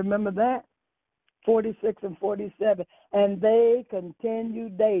couldn't remember that. 46 and 47. And they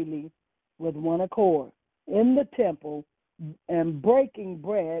continued daily with one accord in the temple and breaking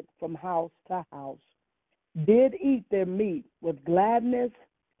bread from house to house, did eat their meat with gladness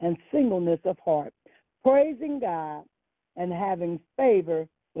and singleness of heart, praising God and having favor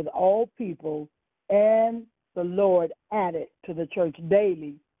with all people, and the Lord added to the church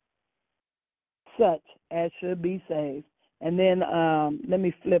daily such as should be saved. And then let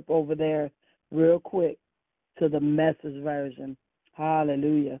me flip over there real quick to the Message version.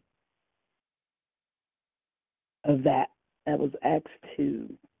 Hallelujah. Of that. That was Acts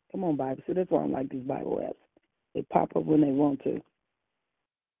 2. Come on, Bible. See, that's why I like these Bible apps. They pop up when they want to.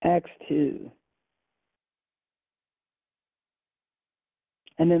 Acts 2.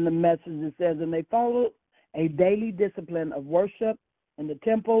 And in the Message it says, and they followed a daily discipline of worship in the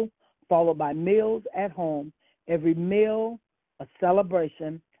temple, followed by meals at home, every meal a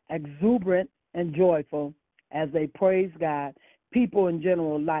celebration, exuberant and joyful as they praised God. People in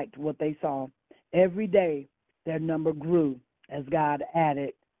general liked what they saw. Every day their number grew as God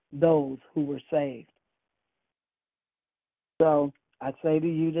added those who were saved. So I say to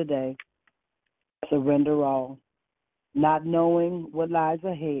you today, surrender all, not knowing what lies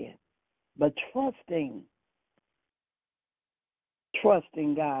ahead, but trusting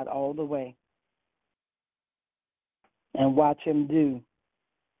God all the way, and watch him do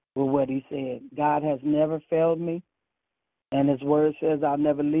with what he said. God has never failed me, and his word says, I'll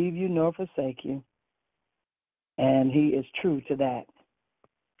never leave you nor forsake you. And he is true to that.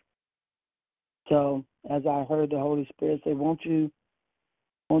 So as I heard the Holy Spirit say, won't you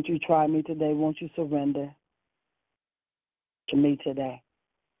try me today? Won't you surrender to me today?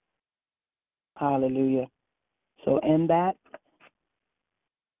 Hallelujah. So in that,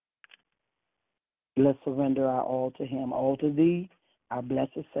 let's surrender our all to him. All to thee, our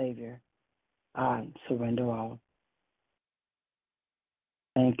blessed Savior. I surrender all.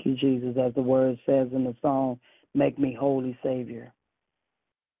 Thank you, Jesus. As the word says in the song, make me holy, Savior.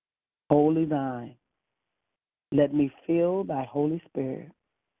 Holy thine. Let me feel thy Holy Spirit,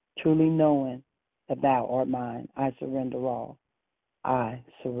 truly knowing that thou art mine. I surrender all. I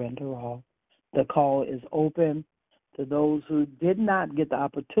surrender all. The call is open to those who did not get the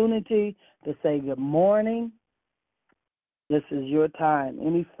opportunity to say good morning. This is your time.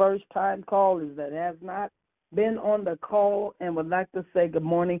 Any first-time callers that have not been on the call and would like to say good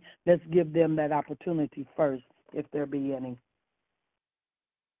morning, let's give them that opportunity first, if there be any.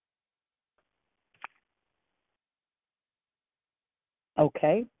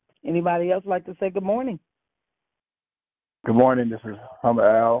 Okay. Anybody else like to say good morning? Good morning. This is Hummer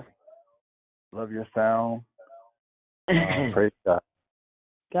Al. Love your sound. Praise God.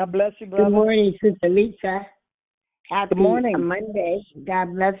 God bless you, brother. Good morning, Sister Lisa. Happy Good morning. Monday.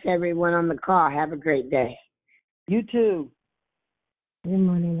 God bless everyone on the call. Have a great day. You too. Good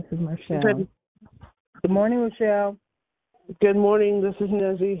morning, this is Marshall. Good morning, Rochelle. Good morning. This is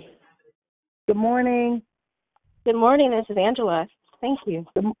Nezzy. Good morning. Good morning. This is Angela. Thank you.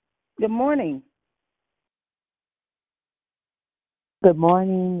 Good morning. Good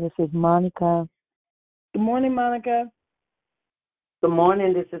morning. This is Monica. Good morning, Monica. Good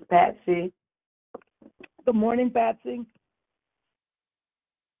morning. This is Patsy. Good morning, Patsy.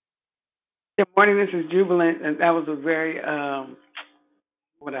 Good morning. This is Jubilant, and that was a very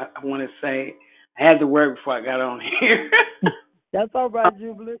what I want to say. I had to work before I got on here. That's all right,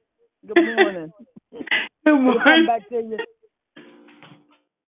 Jubilee. Good morning. Good We'll morning. come back to you.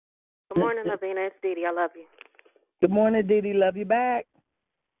 Good morning, Lavina. It's Dee Dee. I love you. Good morning, Dee Dee. Love you back.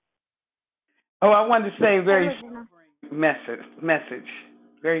 Oh, I wanted to say a very sobering message.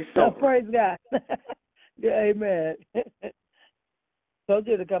 Very Oh, sober. praise God. Yeah, amen. Told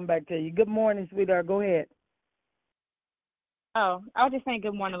you to come back to you. Good morning, sweetheart. Go ahead. Oh, I was just saying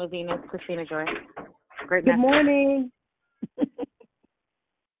good morning, Lavina. It's Christina Joy. Great Good message. morning.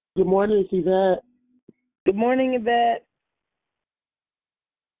 Good morning, it's Yvette. Good morning, Yvette.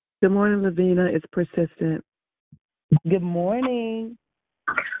 Good morning, Lavina. It's Persistent. Good morning.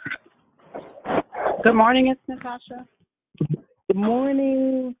 Good morning, it's Natasha. Good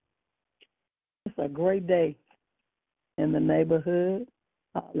morning. It's a great day in the neighborhood.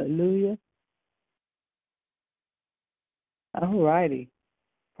 Hallelujah. All righty.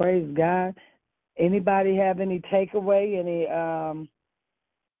 Praise God. Anybody have any takeaway, any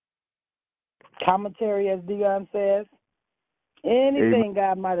commentary, as Dion says? Anything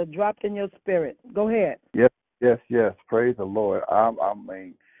God might have dropped in your spirit. Go ahead. Yes. Praise the Lord. I'm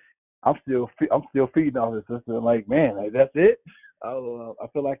still feeding off this sister. Like, man, that's it. I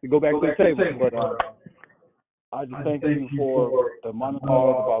feel like to go back to the table, but I just thank you for the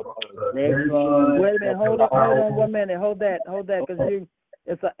monologue about the grandson. Wait a minute. Hold on 1 minute. Hold that, because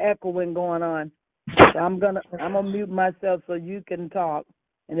it's an echoing going on. So I'm gonna mute myself so you can talk.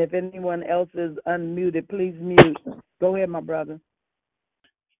 And if anyone else is unmuted, please mute. Go ahead, my brother.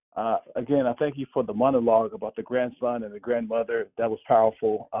 Again, I thank you for the monologue about the grandson and the grandmother. That was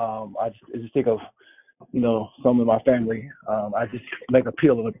powerful. I just think of, some of my family. I just make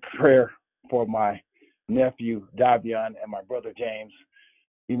appeal of a prayer for my nephew, Davion, and my brother, James.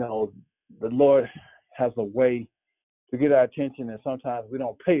 The Lord has a way to get our attention, and sometimes we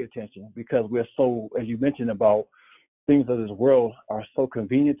don't pay attention because we're so, as you mentioned, about things of this world are so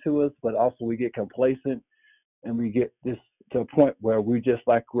convenient to us, but also we get complacent and we get this to a point where we're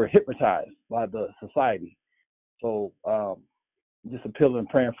hypnotized by the society. So just appealing and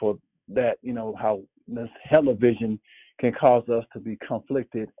praying for that, how this television can cause us to be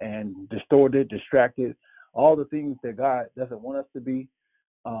conflicted and distorted, distracted, all the things that God doesn't want us to be.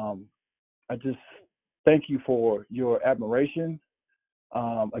 I just thank you for your admiration.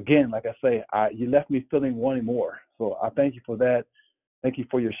 Again, like I say, you left me wanting more. So I thank you for that. Thank you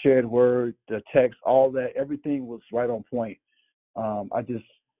for your shared word, the text, all that. Everything was right on point. I just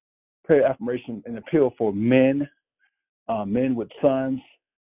pray affirmation and appeal for men with sons,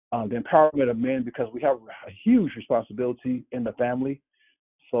 the empowerment of men, because we have a huge responsibility in the family.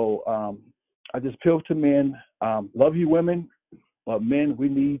 So I just appeal to men. Love you, women, but men, we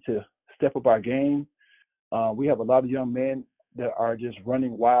need to step up our game. We have a lot of young men that are just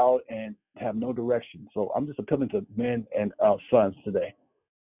running wild and have no direction. So I'm just appealing to men and sons today.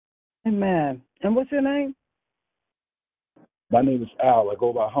 Amen. And what's your name? My name is Al. I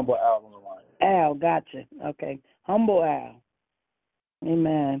go by Humble Al on the line. Al, gotcha. Okay. Humble Al.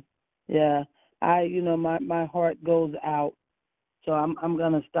 Amen. Yeah. My heart goes out. So I'm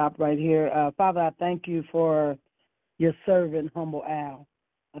gonna stop right here. Father, I thank you for your servant, Humble Al.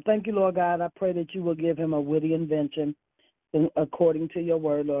 I thank you, Lord God. I pray that you will give him a witty invention according to your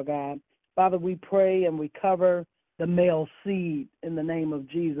word, Lord God. Father, we pray and we cover the male seed in the name of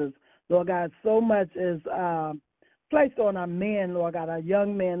Jesus. Lord God, so much is placed on our men, Lord God, our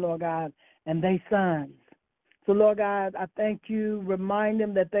young men, Lord God, and they sons. So, Lord God, I thank you. Remind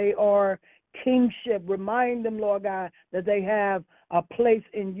them that they are kingship. Remind them, Lord God, that they have a place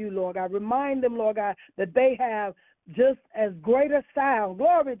in you, Lord God. Remind them, Lord God, that they have just as great a sound,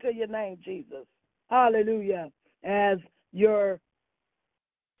 glory to your name, Jesus, hallelujah, as your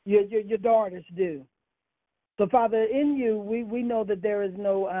daughters do. So, Father, in you, we know that there is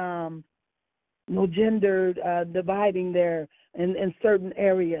no gender dividing there in certain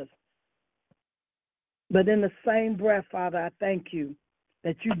areas. But in the same breath, Father, I thank you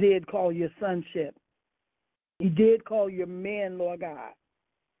that you did call your sonship. You did call your men, Lord God,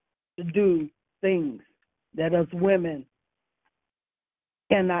 to do things that us women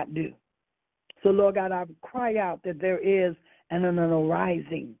cannot do. So, Lord God, I cry out that there is an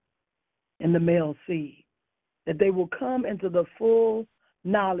arising in the male seed, that they will come into the full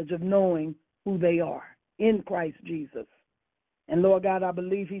knowledge of knowing who they are in Christ Jesus. And, Lord God, I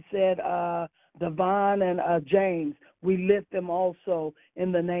believe he said, Devon and James, we lift them also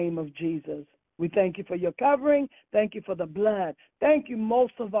in the name of Jesus. We thank you for your covering. Thank you for the blood. Thank you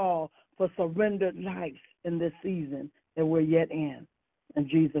most of all for surrendered life in this season that we're yet in. In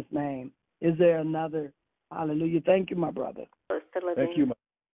Jesus' name. Is there another? Hallelujah. Thank you, my brother. Thank you.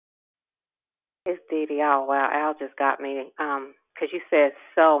 It's Dee Dee. Oh, wow. Al just got me. 'Cause you said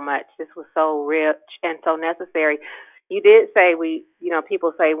so much. This was so rich and so necessary. You did say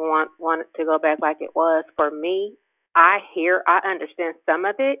people say want it to go back like it was. For me, I understand some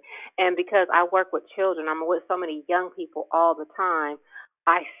of it, and because I work with children, I'm with so many young people all the time.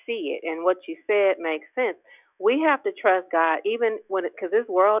 I see it, and what you said makes sense. We have to trust God, even because this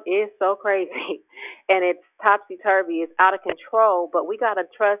world is so crazy. And it's topsy turvy, it's out of control, but we got to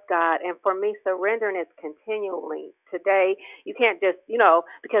trust God. And for me, surrendering is continually. Today, you can't just,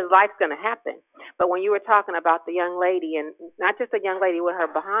 because life's going to happen. But when you were talking about the young lady, and not just a young lady with her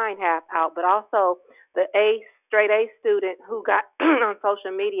behind half out, but also the straight A student who got on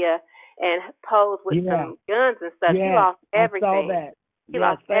social media and posed with some guns and stuff, he lost everything. I saw that. He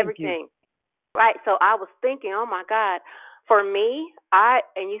lost everything. Right. So I was thinking, oh my God, for me,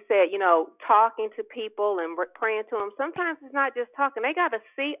 and you said, talking to people and praying to them. Sometimes it's not just talking. They got to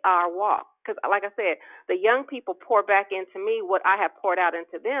see our walk. Because like I said, the young people pour back into me what I have poured out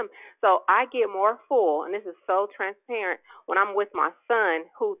into them. So I get more full, and this is so transparent, when I'm with my son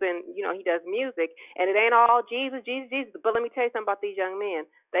who's in, he does music, and it ain't all Jesus, Jesus, Jesus. But let me tell you something about these young men.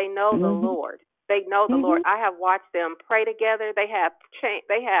 They know the Lord. They know the Lord. I have watched them pray together. They have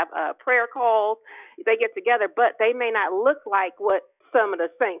prayer calls. They get together, but they may not look like what some of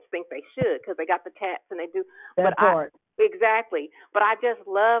the saints think they should because they got the tats and they do. That part. Exactly. But I just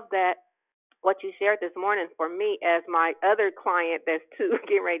love that what you shared this morning. For me, as my other client that's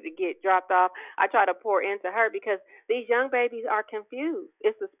getting ready to get dropped off, I try to pour into her because these young babies are confused.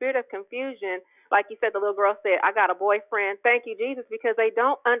 It's the spirit of confusion. Like you said, the little girl said, I got a boyfriend. Thank you, Jesus, because they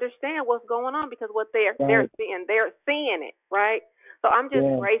don't understand what's going on because what they're seeing it, right? So I'm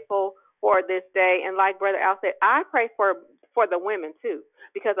just grateful for this day. And like Brother Al said, I pray for the women too,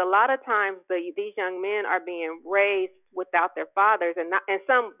 because a lot of times these young men are being raised without their fathers, and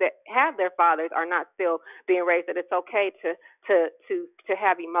some that have their fathers are not still being raised that it's okay to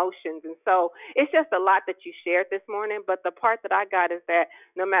have emotions. And so it's just a lot that you shared this morning. But the part that I got is that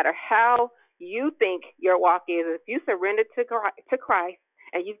no matter how you think your walk is, if you surrender to Christ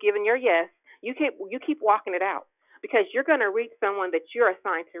and you've given your yes, you keep walking it out. Because you're going to reach someone that you're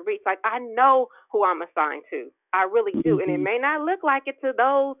assigned to reach. Like, I know who I'm assigned to. I really do. And it may not look like it to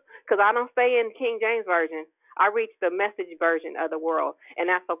those, because I don't stay in King James Version. I reach the Message version of the world, and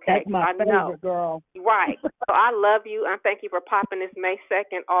that's okay. That's my favorite, girl. Right. So I love you. I thank you for popping this May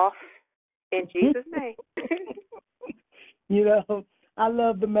 2nd off in Jesus' name. I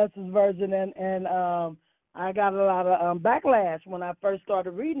love the Message version, and I got a lot of backlash when I first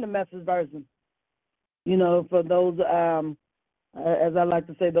started reading the Message version. For those, as I like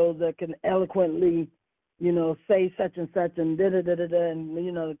to say, those that can eloquently, say such and such and da-da-da-da-da, and,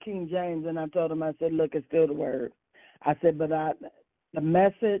 the King James. And I told him, I said, look, it's still the word. I said, but the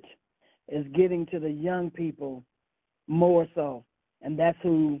message is getting to the young people more so, and that's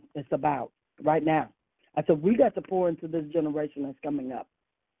who it's about right now. I said, we got to pour into this generation that's coming up.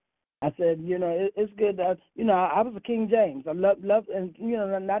 I said, it's good that, I was a King James. I love, and,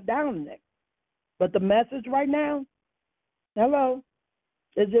 not down it. But the message right now, hello,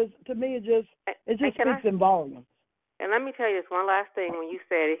 it just speaks in volumes. And let me tell you this one last thing. When you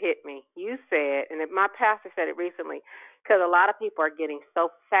said it hit me, you said, and my pastor said it recently, because a lot of people are getting so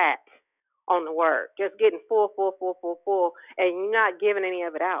fat on the word, just getting full, and you're not giving any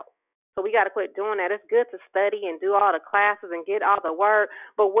of it out. So we got to quit doing that. It's good to study and do all the classes and get all the word,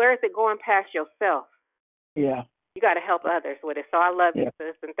 but where is it going past yourself? Yeah. You got to help others with it. So I love you,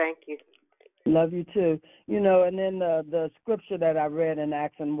 sis, and thank you. Love you too. And then the scripture that I read in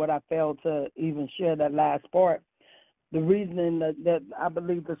Acts, and what I failed to even share that last part, the reasoning that I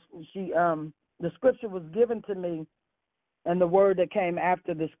believe the scripture was given to me, and the word that came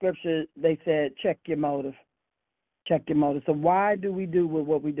after the scripture, they said, check your motive. Check your motive. So why do we do with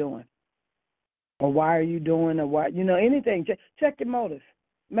what we're doing? Or why are you doing, or why, anything. Check your motive.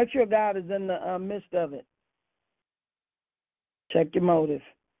 Make sure God is in the midst of it. Check your motive.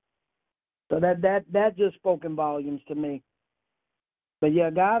 So that just spoke in volumes to me. But yeah,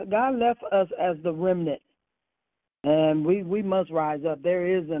 God left us as the remnant, and we must rise up. There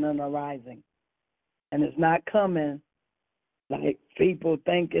is an arising, and it's not coming like people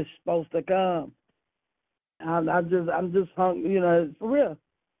think it's supposed to come. I'm just hung, for real.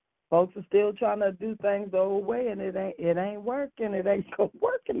 Folks are still trying to do things the old way, and it ain't working. It ain't gonna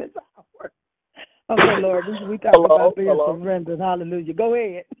work in this hour. Okay, Lord, we talk about being surrendered. Hallelujah. Go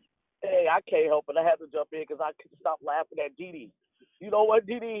ahead. Hey, I can't help it. I had to jump in because I couldn't stop laughing at Dee Dee. You know what,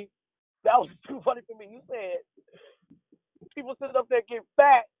 Dee Dee? That was too funny for me. You said people sitting up there getting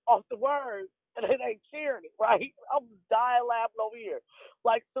fat off the word. and it ain't sharing it, right? I'm dying laughing over here.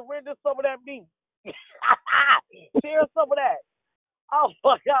 Like, surrender some of that meat. Share some of that. Oh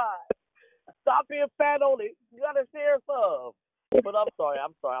my God. Stop being fat on it. You gotta share some. But I'm sorry.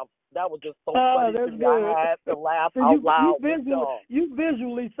 That was just so funny to That's me. good. I had to laugh So out loud. you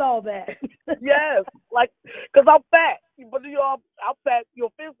visually saw that. Yes, like, because I'm fat. But, I'm fat,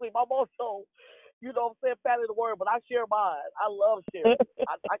 physically. I'm also, I'm saying fat in the word, but I share mine. I love sharing it.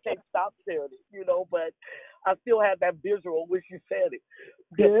 I can't stop sharing it, but I still have that visual when you said it.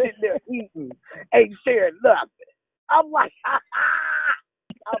 Just sitting there eating, ain't sharing nothing. I'm like, I'm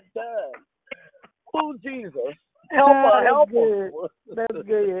done. Oh, Jesus. Help us. That's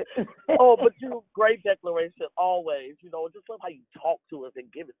good. Oh, but great declaration always. Just love how you talk to us and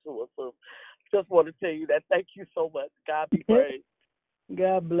give it to us. So just want to tell you that. Thank you so much. God be praised.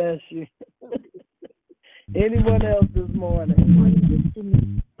 God bless you. Anyone else this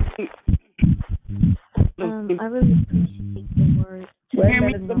morning? I really appreciate the word. Wait a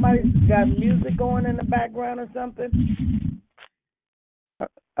minute, somebody's got music going in the background or something?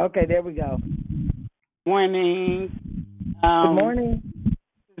 Okay, there we go. Morning. Good morning.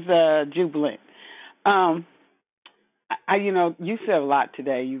 This is Jubilant. You said a lot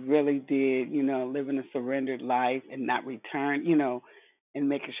today. You really did, living a surrendered life and not return, and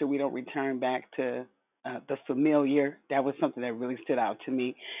making sure we don't return back to the familiar. That was something that really stood out to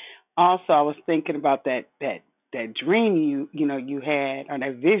me. Also, I was thinking about that dream you had, or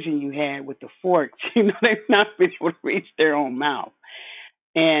that vision you had with the forks. They've not been able to reach their own mouth.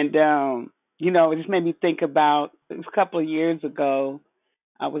 And, it just made me think about, it was a couple of years ago,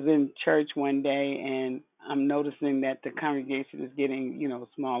 I was in church one day and I'm noticing that the congregation is getting,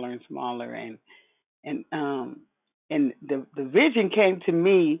 smaller and smaller. And the vision came to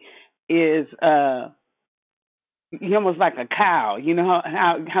me is, almost like a cow. You know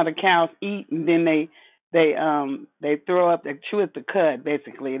how the cows eat and then they throw up, they chew at the cud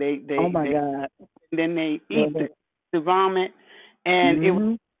basically. Oh my God. Then they eat the vomit, and it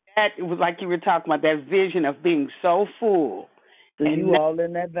was like you were talking about, that vision of being so full. So and you all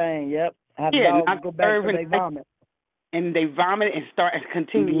in that vein, yep. Have dogs go back to they vomit. And they vomit and start and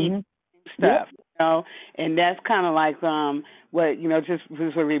continue eating stuff. Yep. And that's kind of like what just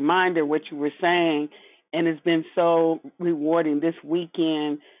was a reminder what you were saying, and it's been so rewarding. This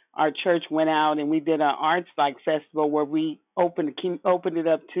weekend, our church went out and we did an arts festival where we opened it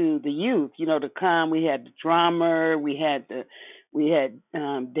up to the youth, to come. We had the drummer, we had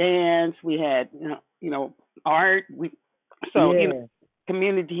dance, we had art.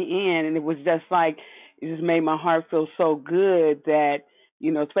 Community in, and it was just like, it just made my heart feel so good that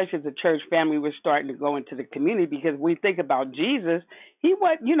especially as a church family, we're starting to go into the community, because we think about Jesus. He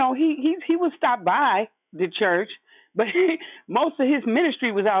would stop by the church, but most of his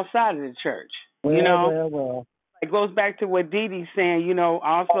ministry was outside of the church. Well. It goes back to what Dee Dee's saying.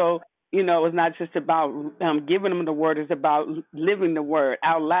 Also, it's not just about giving them the word; it's about living the word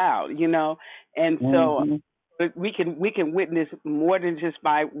out loud. And so we can witness more than just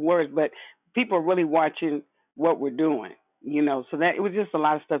by words, but people are really watching what we're doing. So that it was just a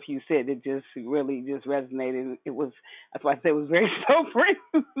lot of stuff you said that just really just resonated. That's why I said it was very sobering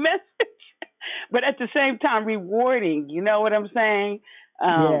message, but at the same time rewarding. You know what I'm saying?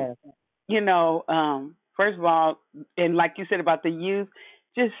 First of all, and like you said about the youth,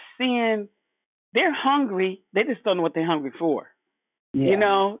 just seeing they're hungry. They just don't know what they're hungry for.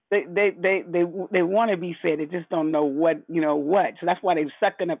 Yeah. They want to be fed. They just don't know what. So that's why they're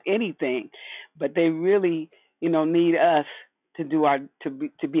sucking up anything. But they really, need us to do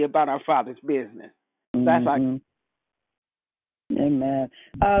to be about our Father's business. So that's like. Amen.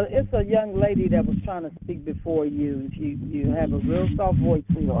 It's a young lady that was trying to speak before you. You have a real soft voice,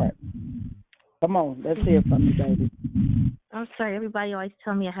 sweetheart. Come on, let's hear from you, baby. I'm sorry, everybody always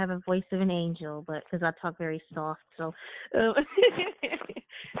tell me I have a voice of an angel, but because I talk very soft. So,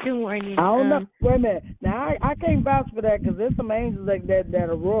 good morning. I don't know. Wait a minute. Now I can't vouch for that, because there's some angels like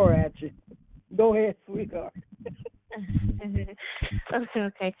that'll roar at you. Go ahead, sweetheart.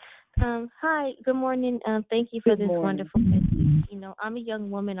 Okay. Hi. Good morning. Thank you for this wonderful message. I'm a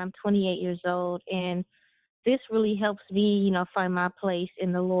young woman. I'm 28 years old, and this really helps me, find my place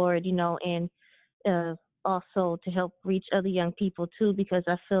in the Lord, and also to help reach other young people too, because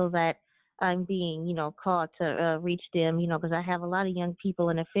I feel that I'm being, called to reach them, because I have a lot of young people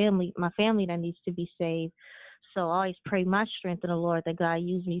in my family that needs to be saved. So I always pray my strength in the Lord, that God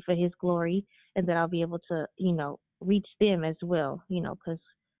use me for His glory, and that I'll be able to, reach them as well, because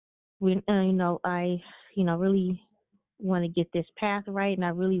I, really want to get this path right, and I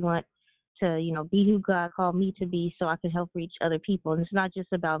really want to, be who God called me to be so I can help reach other people. And it's not just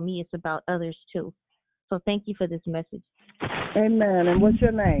about me, it's about others too. So thank you for this message. Amen. And what's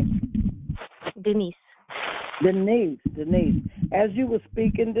your name? Denise. Denise. As you were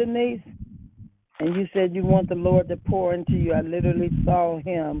speaking, Denise, and you said you want the Lord to pour into you, I literally saw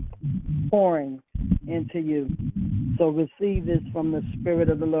him pouring into you. So receive this from the Spirit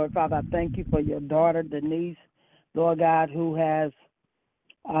of the Lord. Father, I thank you for your daughter, Denise, Lord God, who has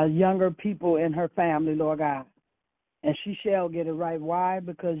younger people in her family, Lord God. And she shall get it right. Why?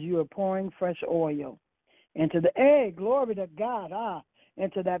 Because you are pouring fresh oil into glory to God,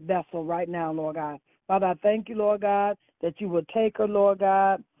 into that vessel right now, Lord God. Father, I thank you, Lord God, that you will take her, Lord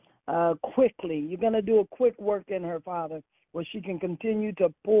God, quickly. You're going to do a quick work in her, Father, where she can continue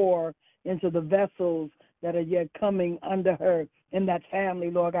to pour into the vessels that are yet coming under her in that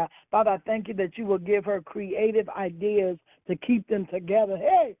family, Lord God. Father, I thank you that you will give her creative ideas to keep them together.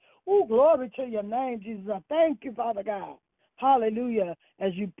 Hey, glory to your name, Jesus. I thank you, Father God. Hallelujah,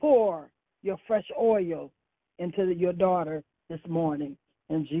 as you pour your fresh oil into your daughter this morning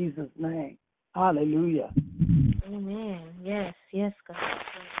in Jesus' name. Hallelujah. Amen. Yes, God.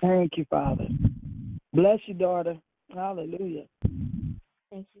 Thank you, Father. Bless you, daughter. Hallelujah.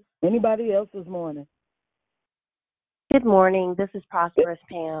 Thank you. Anybody else this morning? Good morning. This is Prosperous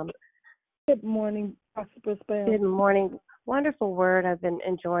Pam. Good morning, Prosperous Pam. Good morning. Wonderful word. I've been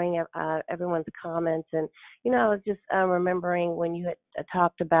enjoying everyone's comments. And, I was just remembering when you had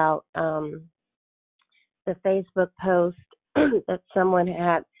talked about the Facebook post that someone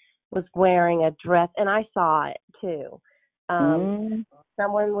was wearing a dress, and I saw it too.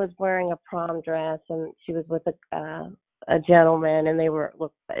 Someone was wearing a prom dress, and she was with a gentleman, and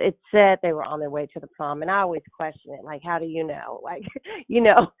it said they were on their way to the prom. And I always question it, like, how do you know? Like,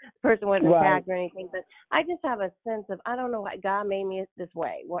 the person wasn't tagged or anything. But I just have a sense of, I don't know why God made me this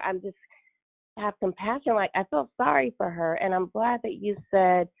way, where I'm just have compassion. Like, I feel sorry for her, and I'm glad that you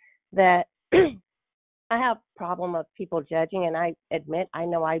said that. I have a problem of people judging, and I admit I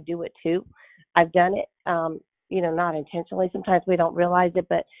know I do it too. I've done it, not intentionally. Sometimes we don't realize it,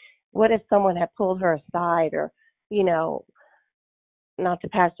 but what if someone had pulled her aside or, not to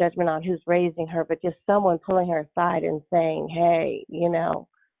pass judgment on who's raising her, but just someone pulling her aside and saying, hey, you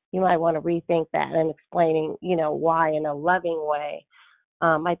might want to rethink that, and explaining, why in a loving way.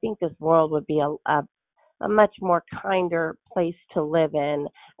 I think this world would be a much more kinder place to live in.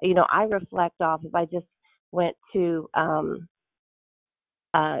 I reflect off, if I just went to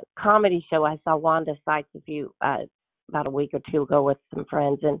a comedy show, I saw Wanda Sykes about a week or two ago with some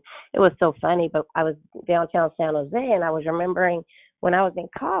friends, and it was so funny. But I was downtown San Jose, and I was remembering when I was in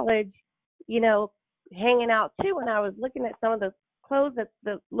college, hanging out too, and I was looking at some of the clothes that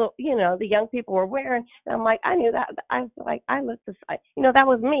the young people were wearing, and I'm like, I knew that. I was like, I looked this, that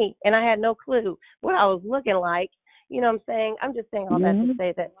was me, and I had no clue what I was looking like. What I'm saying? I'm just saying all that to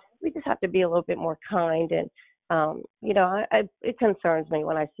say that we just have to be a little bit more kind, and it concerns me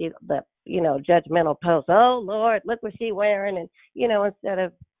when I see the judgmental posts. Oh Lord, look what she's wearing, and instead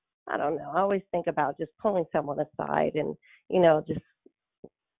of, I don't know, I always think about just pulling someone aside and just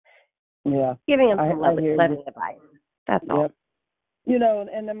giving them some loving advice. That's all.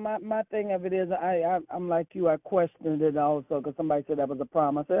 And then my thing of it is, I'm like you. I questioned it also because somebody said that was a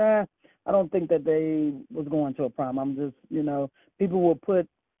prom. I said, I don't think that they was going to a prom. I'm just, people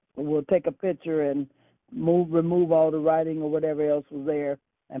will take a picture and remove all the writing or whatever else was there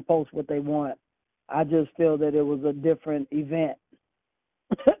and post what they want. I just feel that it was a different event.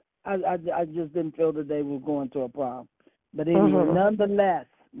 I just didn't feel that they were going to a prom. But anyway,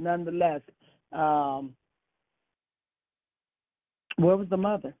 nonetheless, where was the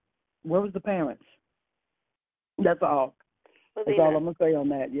mother? Where was the parents? That's all. That's all I'm going to say on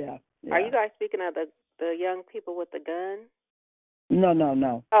that, yeah. Are you guys speaking of the young people with the gun?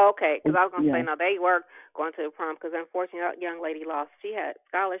 No. Oh, okay, because I was going to say, no, they were going to the prom because unfortunately that young lady lost. She had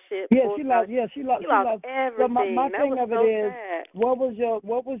scholarship. Yeah, she lost everything. So my thing of it is, sad. what was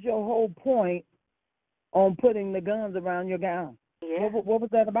your whole point on putting the guns around your gown? Yeah. What was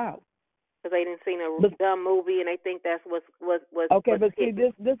that about? Because they didn't see a dumb movie and they think that's what's okay. But see,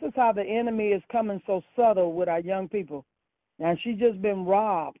 hidden. this is how the enemy is coming so subtle with our young people. Now she's just been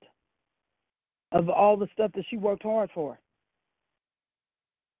robbed of all the stuff that she worked hard for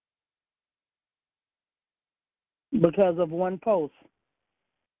because of one post.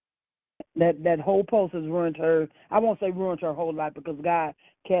 That whole post has ruined her. I won't say ruined her whole life because God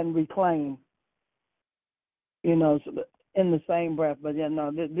can reclaim. In the same breath, but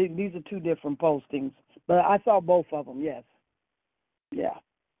these are two different postings. But I saw both of them. Yes. Yeah.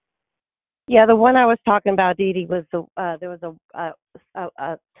 Yeah, the one I was talking about, Dee Dee, was there was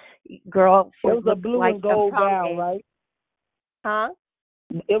a girl. She It was a looked blue like and gold prom gown, age. right? Huh?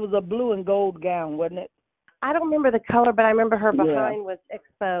 It was a blue and gold gown, wasn't it? I don't remember the color, but I remember her Yeah. behind was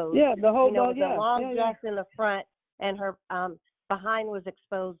exposed. Yeah, the whole You know, dog. it was Yeah, a long yeah, dress in the front, and her behind was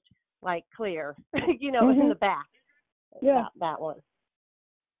exposed, like clear. You know, in the back. Yeah. That one.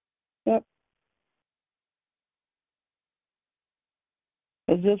 Yep.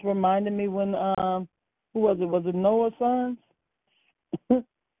 It just reminded me when who was it? Was it Noah's sons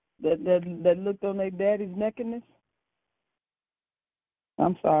that looked on their daddy's nakedness?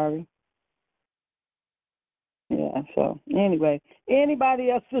 I'm sorry. Yeah. So anyway,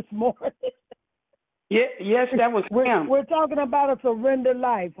 anybody else this morning? Yeah, yes, that was him. We're talking about a surrendered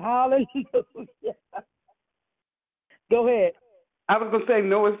life. Hallelujah. Go ahead. I was gonna say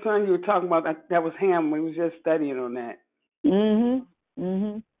Noah's son. You were talking about that was him. We was just studying on that.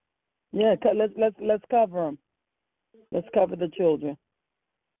 Yeah. Let's cover them. Let's cover the children.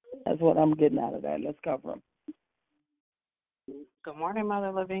 That's what I'm getting out of that. Let's cover them. Good morning,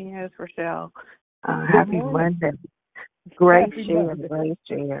 Mother Lavinia. It's Rochelle. Happy Monday. Great Happy share, Monday. great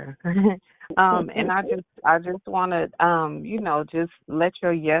share. And I just want to, just let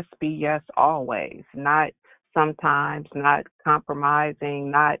your yes be yes always, not sometimes, not compromising,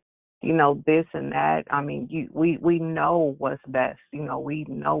 not, this and that. I mean, we know what's best. We know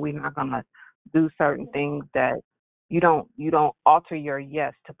we're not gonna do certain things that you don't alter your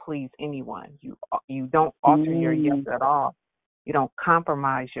yes to please anyone. You don't alter your yes at all. You don't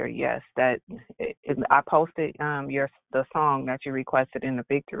compromise your yes. I posted the song that you requested in the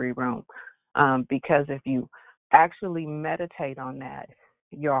victory room, because if you actually meditate on that,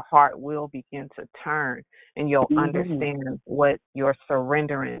 your heart will begin to turn, and you'll understand what your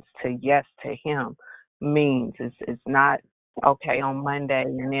surrenderance to yes to Him means. It's not okay on Monday,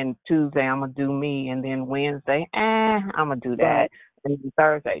 and then Tuesday I'm gonna do me, and then Wednesday I'm gonna do that, Right. and then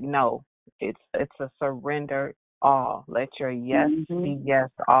Thursday no. It's a surrender all. Let your yes be yes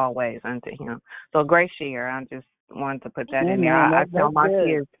always unto Him. So great share. I just wanted to put that in there. I tell my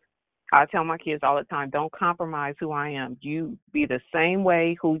kids. I tell my kids all the time, don't compromise who I am. You be the same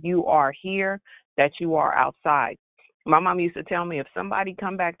way who you are here that you are outside. My mom used to tell me, if somebody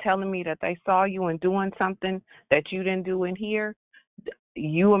come back telling me that they saw you and doing something that you didn't do in here,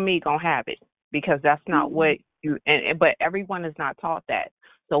 you and me gonna have it, because that's not what you. But everyone is not taught that,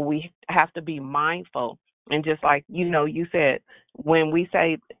 so we have to be mindful. And just like you said, when we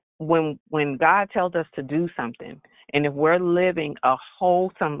say when God tells us to do something, and if we're living a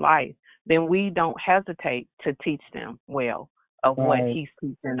wholesome life, then we don't hesitate to teach them well of what He's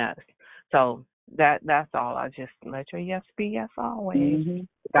teaching us. So that's all. I just let your yes be yes always.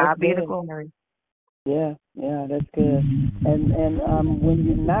 God be the glory. Yeah, that's good. And when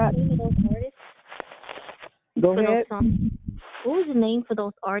you're not, go ahead. What was the name for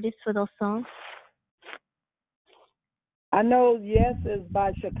those artists for those songs? I know Yes is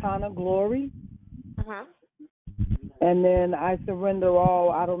by Shekinah Glory. Uh-huh. And then I Surrender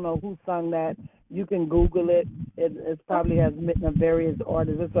All. I don't know who sung that. You can Google it. It probably has various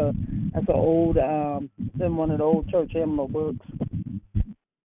artists. That's an old it's in one of the old church hymnal books.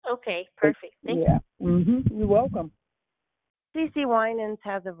 Okay, perfect. Thank you. Yeah. You're welcome. CeCe Winans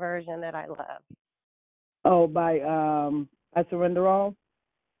has a version that I love. Oh, by I Surrender All?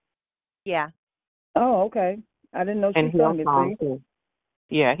 Yeah. Oh, okay. I didn't know she And sung it. Hillsong too.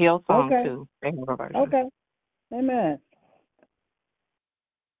 Yeah, Hillsong Okay. too. They have a version. Okay. Amen.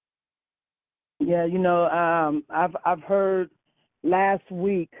 Yeah, I've heard last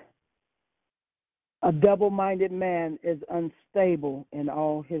week, a double-minded man is unstable in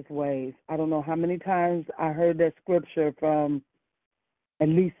all his ways. I don't know how many times I heard that scripture from at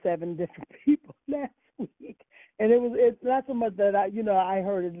least 7 different people last week, and it's not so much that I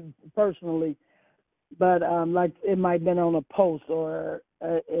heard it personally, but like it might have been on a post or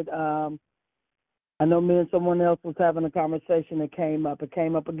I know me and someone else was having a conversation that came up. It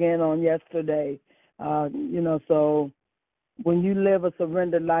came up again on yesterday. So when you live a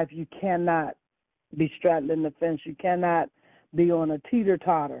surrendered life, you cannot be straddling the fence. You cannot be on a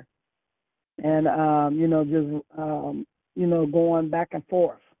teeter-totter and, going back and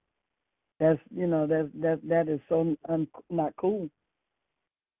forth. That is so not cool.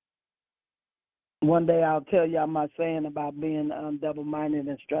 One day I'll tell y'all my saying about being double-minded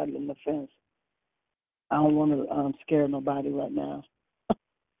and straddling the fence. I don't want to scare nobody right now.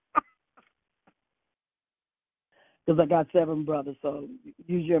 Because I got 7 brothers, so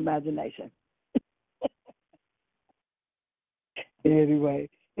use your imagination. Anyway,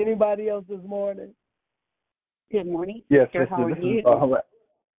 anybody else this morning? Good morning. Yes, Sister. How are you?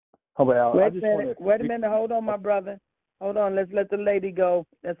 Hold on, Wait a minute. Hold on, my brother. Hold on. Let's let the lady go.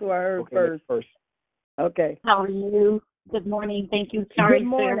 That's who I heard first. Okay. How are you? Good morning. Thank you. Sorry, Good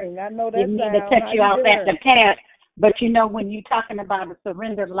morning. sir. I know that Didn't mean to sound. cut How you off doing? at the pass. But you know, when you're talking about a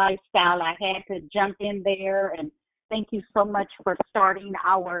surrendered lifestyle, I had to jump in there and thank you so much for starting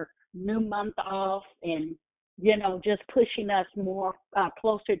our new month off and, you know, just pushing us more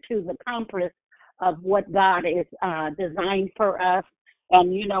closer to the compass of what God is designed for us.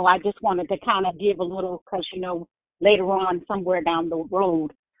 And, you know, I just wanted to kind of give a little, because, you know, later on, somewhere down the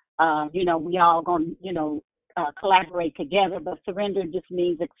road, you know, we all going to, you know, collaborate together. But surrender just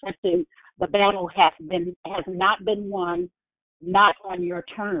means accepting the battle has not been won, not on your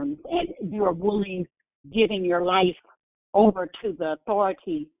terms, and you are willing, giving your life over to the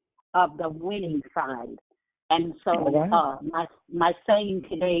authority of the winning side. And so my saying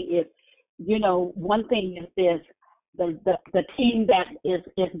today is, you know, one thing is this: the team that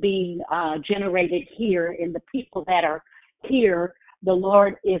is being generated here and the people that are here, the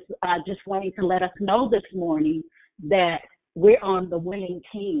Lord is just wanting to let us know this morning that we're on the winning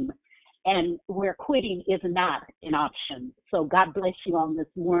team and where quitting is not an option. So God bless you on this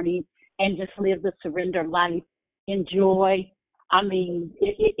morning and just live the surrender life. Enjoy. I mean,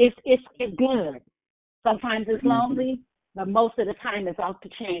 it's good. Sometimes it's lonely, but most of the time it's off the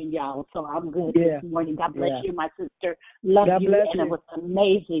chain, y'all. So I'm good this morning. God bless you, my sister. Love God you. bless And you. it was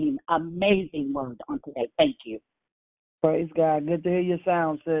amazing, amazing word on today. Thank you. Praise God. Good to hear your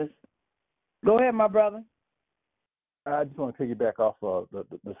sound, sis. Go ahead, my brother. I just want to piggyback off of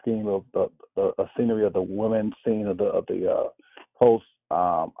the scheme of the scenery of the women scene of the post.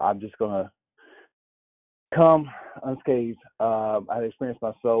 I'm just gonna come unscathed. I had experienced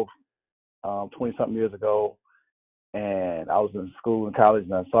myself 20-something years ago, and I was in school and college,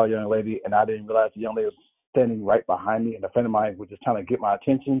 and I saw a young lady, and I didn't realize the young lady was standing right behind me, and a friend of mine was just trying to get my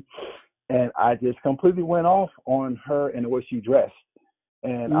attention, and I just completely went off on her and the way she dressed.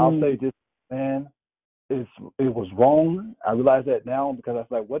 And I'll say this, man, it was wrong. I realize that now because I was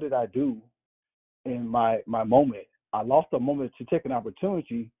like, what did I do in my moment? I lost a moment to take an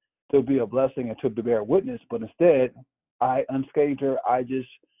opportunity to be a blessing and to bear witness, but instead I unscathed her. I just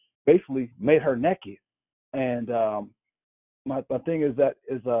basically made her naked. And my thing is that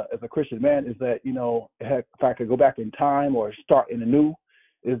as a Christian man is that, you know, if I could go back in time or start in anew,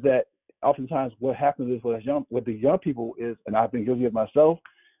 is that oftentimes what happens is with the young people is, and I've been guilty of myself,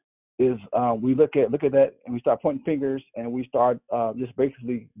 is we look at that and we start pointing fingers and we start just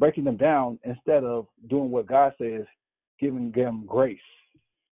basically breaking them down instead of doing what God says, giving them grace.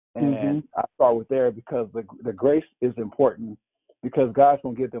 And I start with there because the grace is important because God's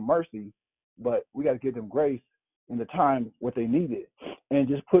going to give them mercy, but we got to give them grace in the time what they needed and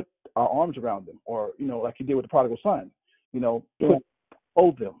just put our arms around them, or, you know, like you did with the prodigal son, you know,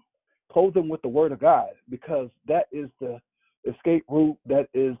 clothe them with the word of God, because that is the escape route, that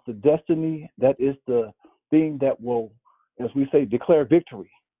is the destiny, that is the thing that will, as we say, declare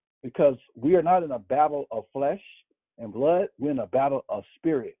victory, because we are not in a battle of flesh and blood, we're in a battle of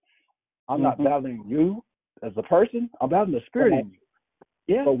spirit. I'm not battling you as a person, I'm battling the spirit in you.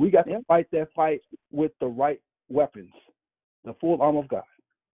 Yeah. So we got to fight that fight with the right weapons, the full armor of God.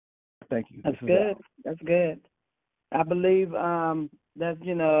 Thank you. That's good. That's good. I believe that's,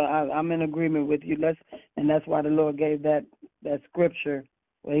 you know, I'm in agreement with you. And that's why the Lord gave that scripture.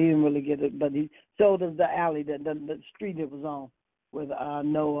 Well, he didn't really get it, but he showed us the alley, the street it was on with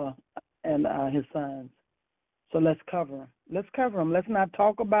Noah and his sons. So let's cover them. Let's cover them. Let's not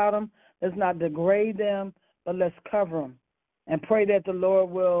talk about them. Let's not degrade them, but let's cover them and pray that the Lord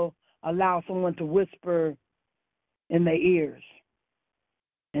will allow someone to whisper in their ears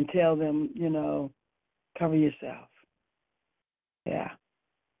and tell them, you know, cover yourself. Yeah,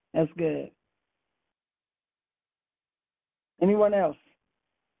 that's good. Anyone else?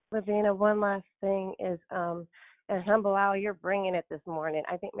 Lavina, one last thing is, and Humble Owl, you're bringing it this morning.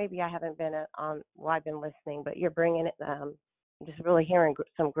 I think maybe I haven't been on, well, I've been listening, but you're bringing it, just really hearing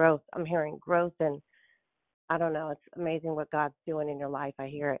some growth. I'm hearing growth, and I don't know, it's amazing what God's doing in your life. I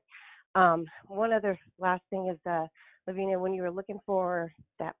hear it. One other last thing is, Lavina, when you were looking for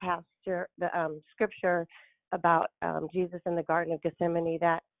that pastor, the scripture about Jesus in the Garden of Gethsemane,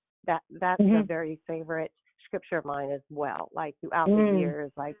 that's a very favorite scripture of mine as well. Like throughout the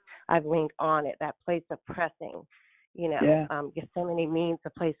years, like I've leaned on it, that place of pressing, you know. Gethsemane means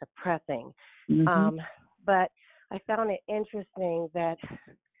a place of pressing. But I found it interesting that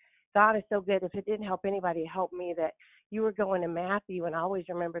God is so good. If it didn't help anybody, it helped me that you were going to Matthew, and I always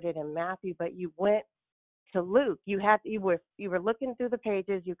remembered it in Matthew, but you went to Luke. You were looking through the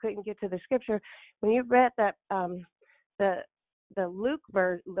pages, you couldn't get to the scripture. When you read that the Luke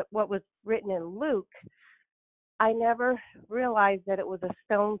verse, what was written in Luke, I never realized that it was a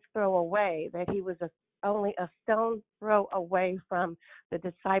stone's throw away, that he was only a stone's throw away from the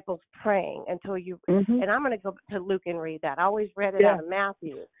disciples praying until you, and I'm going to go to Luke and read that. I always read it out of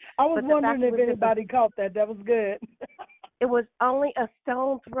Matthew. I was wondering if anybody caught that. That was good. It was only a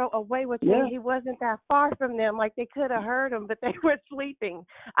stone's throw away, which means he wasn't that far from them. Like they could have heard him, but they were sleeping.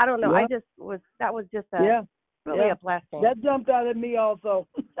 I don't know. That was just really a blessing. That jumped out at me also.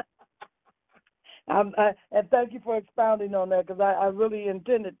 And thank you for expounding on that, because I really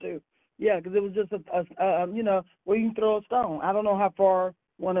intended to. Yeah, because it was just where you can throw a stone. I don't know how far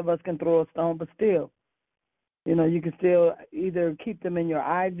one of us can throw a stone, but still, you can still either keep them in your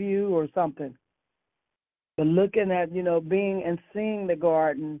eye view or something. But looking at, being and seeing the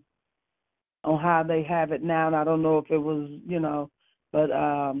garden on how they have it now, and I don't know if it was, but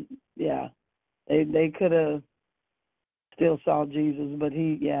they could have still saw Jesus, but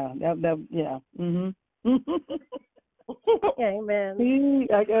Amen.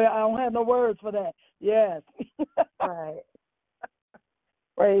 I don't have no words for that. Yes. Right.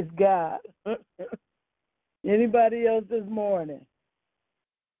 Praise God. Anybody else this morning?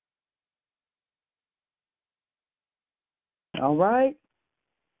 All right.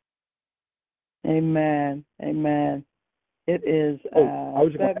 Amen. Amen. It is. I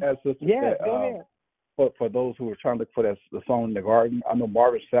was just going to ask Sister. Yeah, go ahead. For those who are trying to look for the song in the garden, I know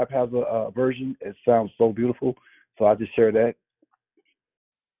Margaret Sapp has a version. It sounds so beautiful, so I just share that.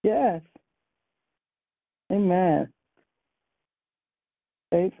 Yes. Amen.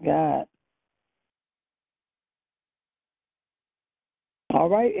 Praise God. All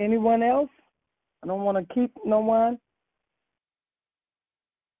right. Anyone else? I don't want to keep no one.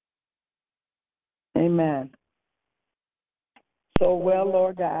 Amen. So well,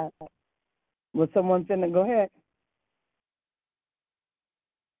 Lord God. Was someone finna go ahead?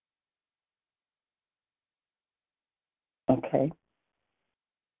 Okay.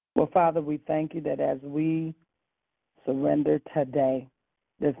 Well, Father, we thank you that as we surrender today,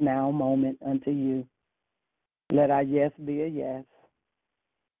 this now moment unto you, let our yes be a yes,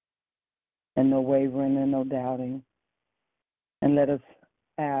 and no wavering and no doubting, and let us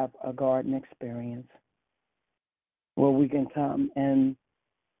have a garden experience where we can come and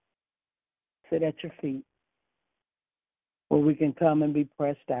sit at your feet, where we can come and be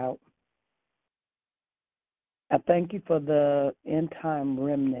pressed out. I thank you for the end time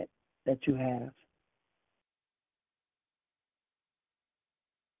remnant that you have.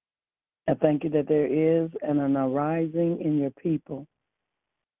 I thank you that there is an arising in your people.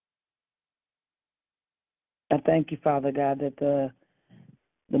 I thank you, Father God, that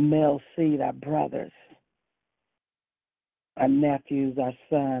the male seed, our brothers, our nephews, our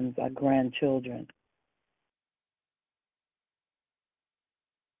sons, our grandchildren.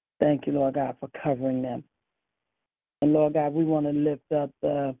 Thank you, Lord God, for covering them. And Lord God, we want to lift up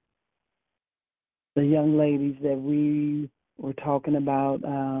the young ladies that we were talking about,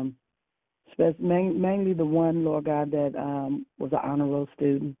 mainly the one, Lord God, that was an honor roll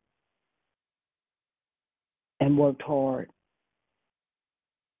student and worked hard.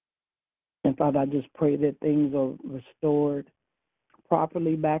 And Father, I just pray that things are restored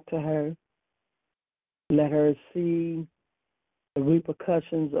properly back to her. Let her see the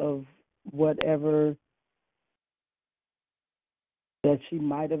repercussions of whatever that she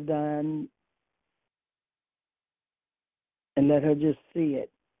might have done, and let her just see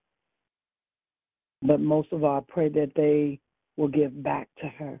it. But most of all, I pray that they will give back to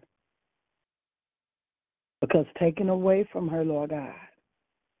her. Because taken away from her, Lord God,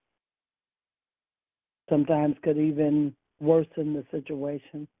 sometimes could even worsen the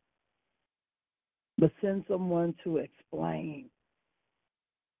situation. But send someone to explain.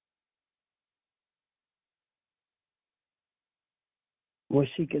 Where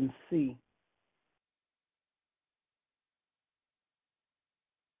she can see.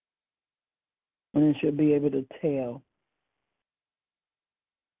 And then she'll be able to tell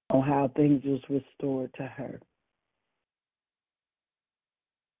on how things was restored to her.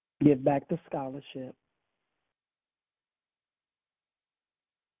 Give back the scholarship.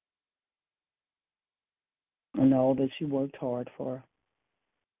 And all that she worked hard for.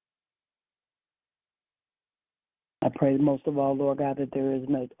 I pray most of all, Lord God, that there is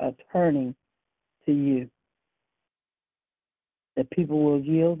a turning to you. That people will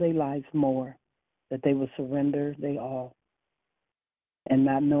yield their lives more. That they will surrender they all. And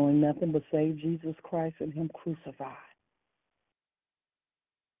not knowing nothing but save Jesus Christ and him crucified.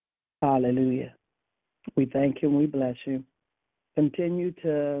 Hallelujah. We thank you and we bless you. Continue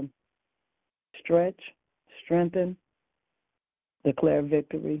to stretch, strengthen, declare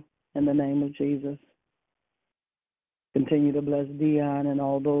victory in the name of Jesus. Continue to bless Dion and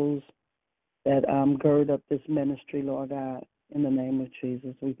all those that gird up this ministry, Lord God, in the name of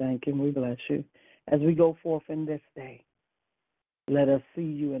Jesus. We thank you and we bless you. As we go forth in this day, let us see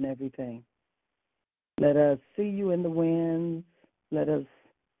you in everything. Let us see you in the winds. Let us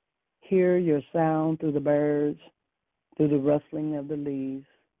hear your sound through the birds, through the rustling of the leaves.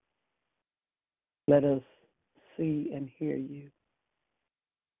 Let us see and hear you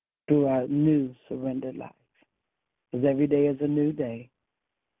through our new surrendered life. Because every day is a new day.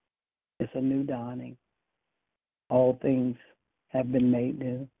 It's a new dawning. All things have been made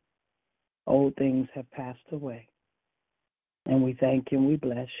new. Old things have passed away. And we thank you and we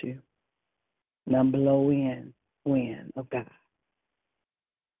bless you. Now blow in wind of God.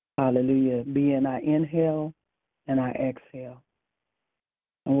 Hallelujah. Be in our inhale and our exhale.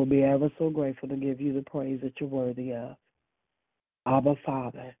 And we'll be ever so grateful to give you the praise that you're worthy of. Abba,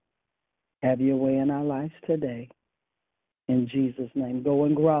 Father, have your way in our lives today. In Jesus' name, go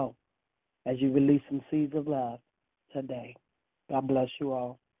and grow as you release some seeds of love today. God bless you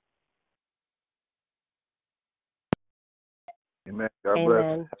all. Amen. God Amen.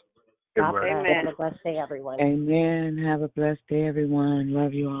 bless. God bless. Amen. Have a blessed day, everyone. Amen. Have a blessed day, everyone.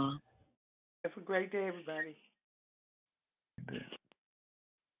 Love you all. Have a great day, everybody.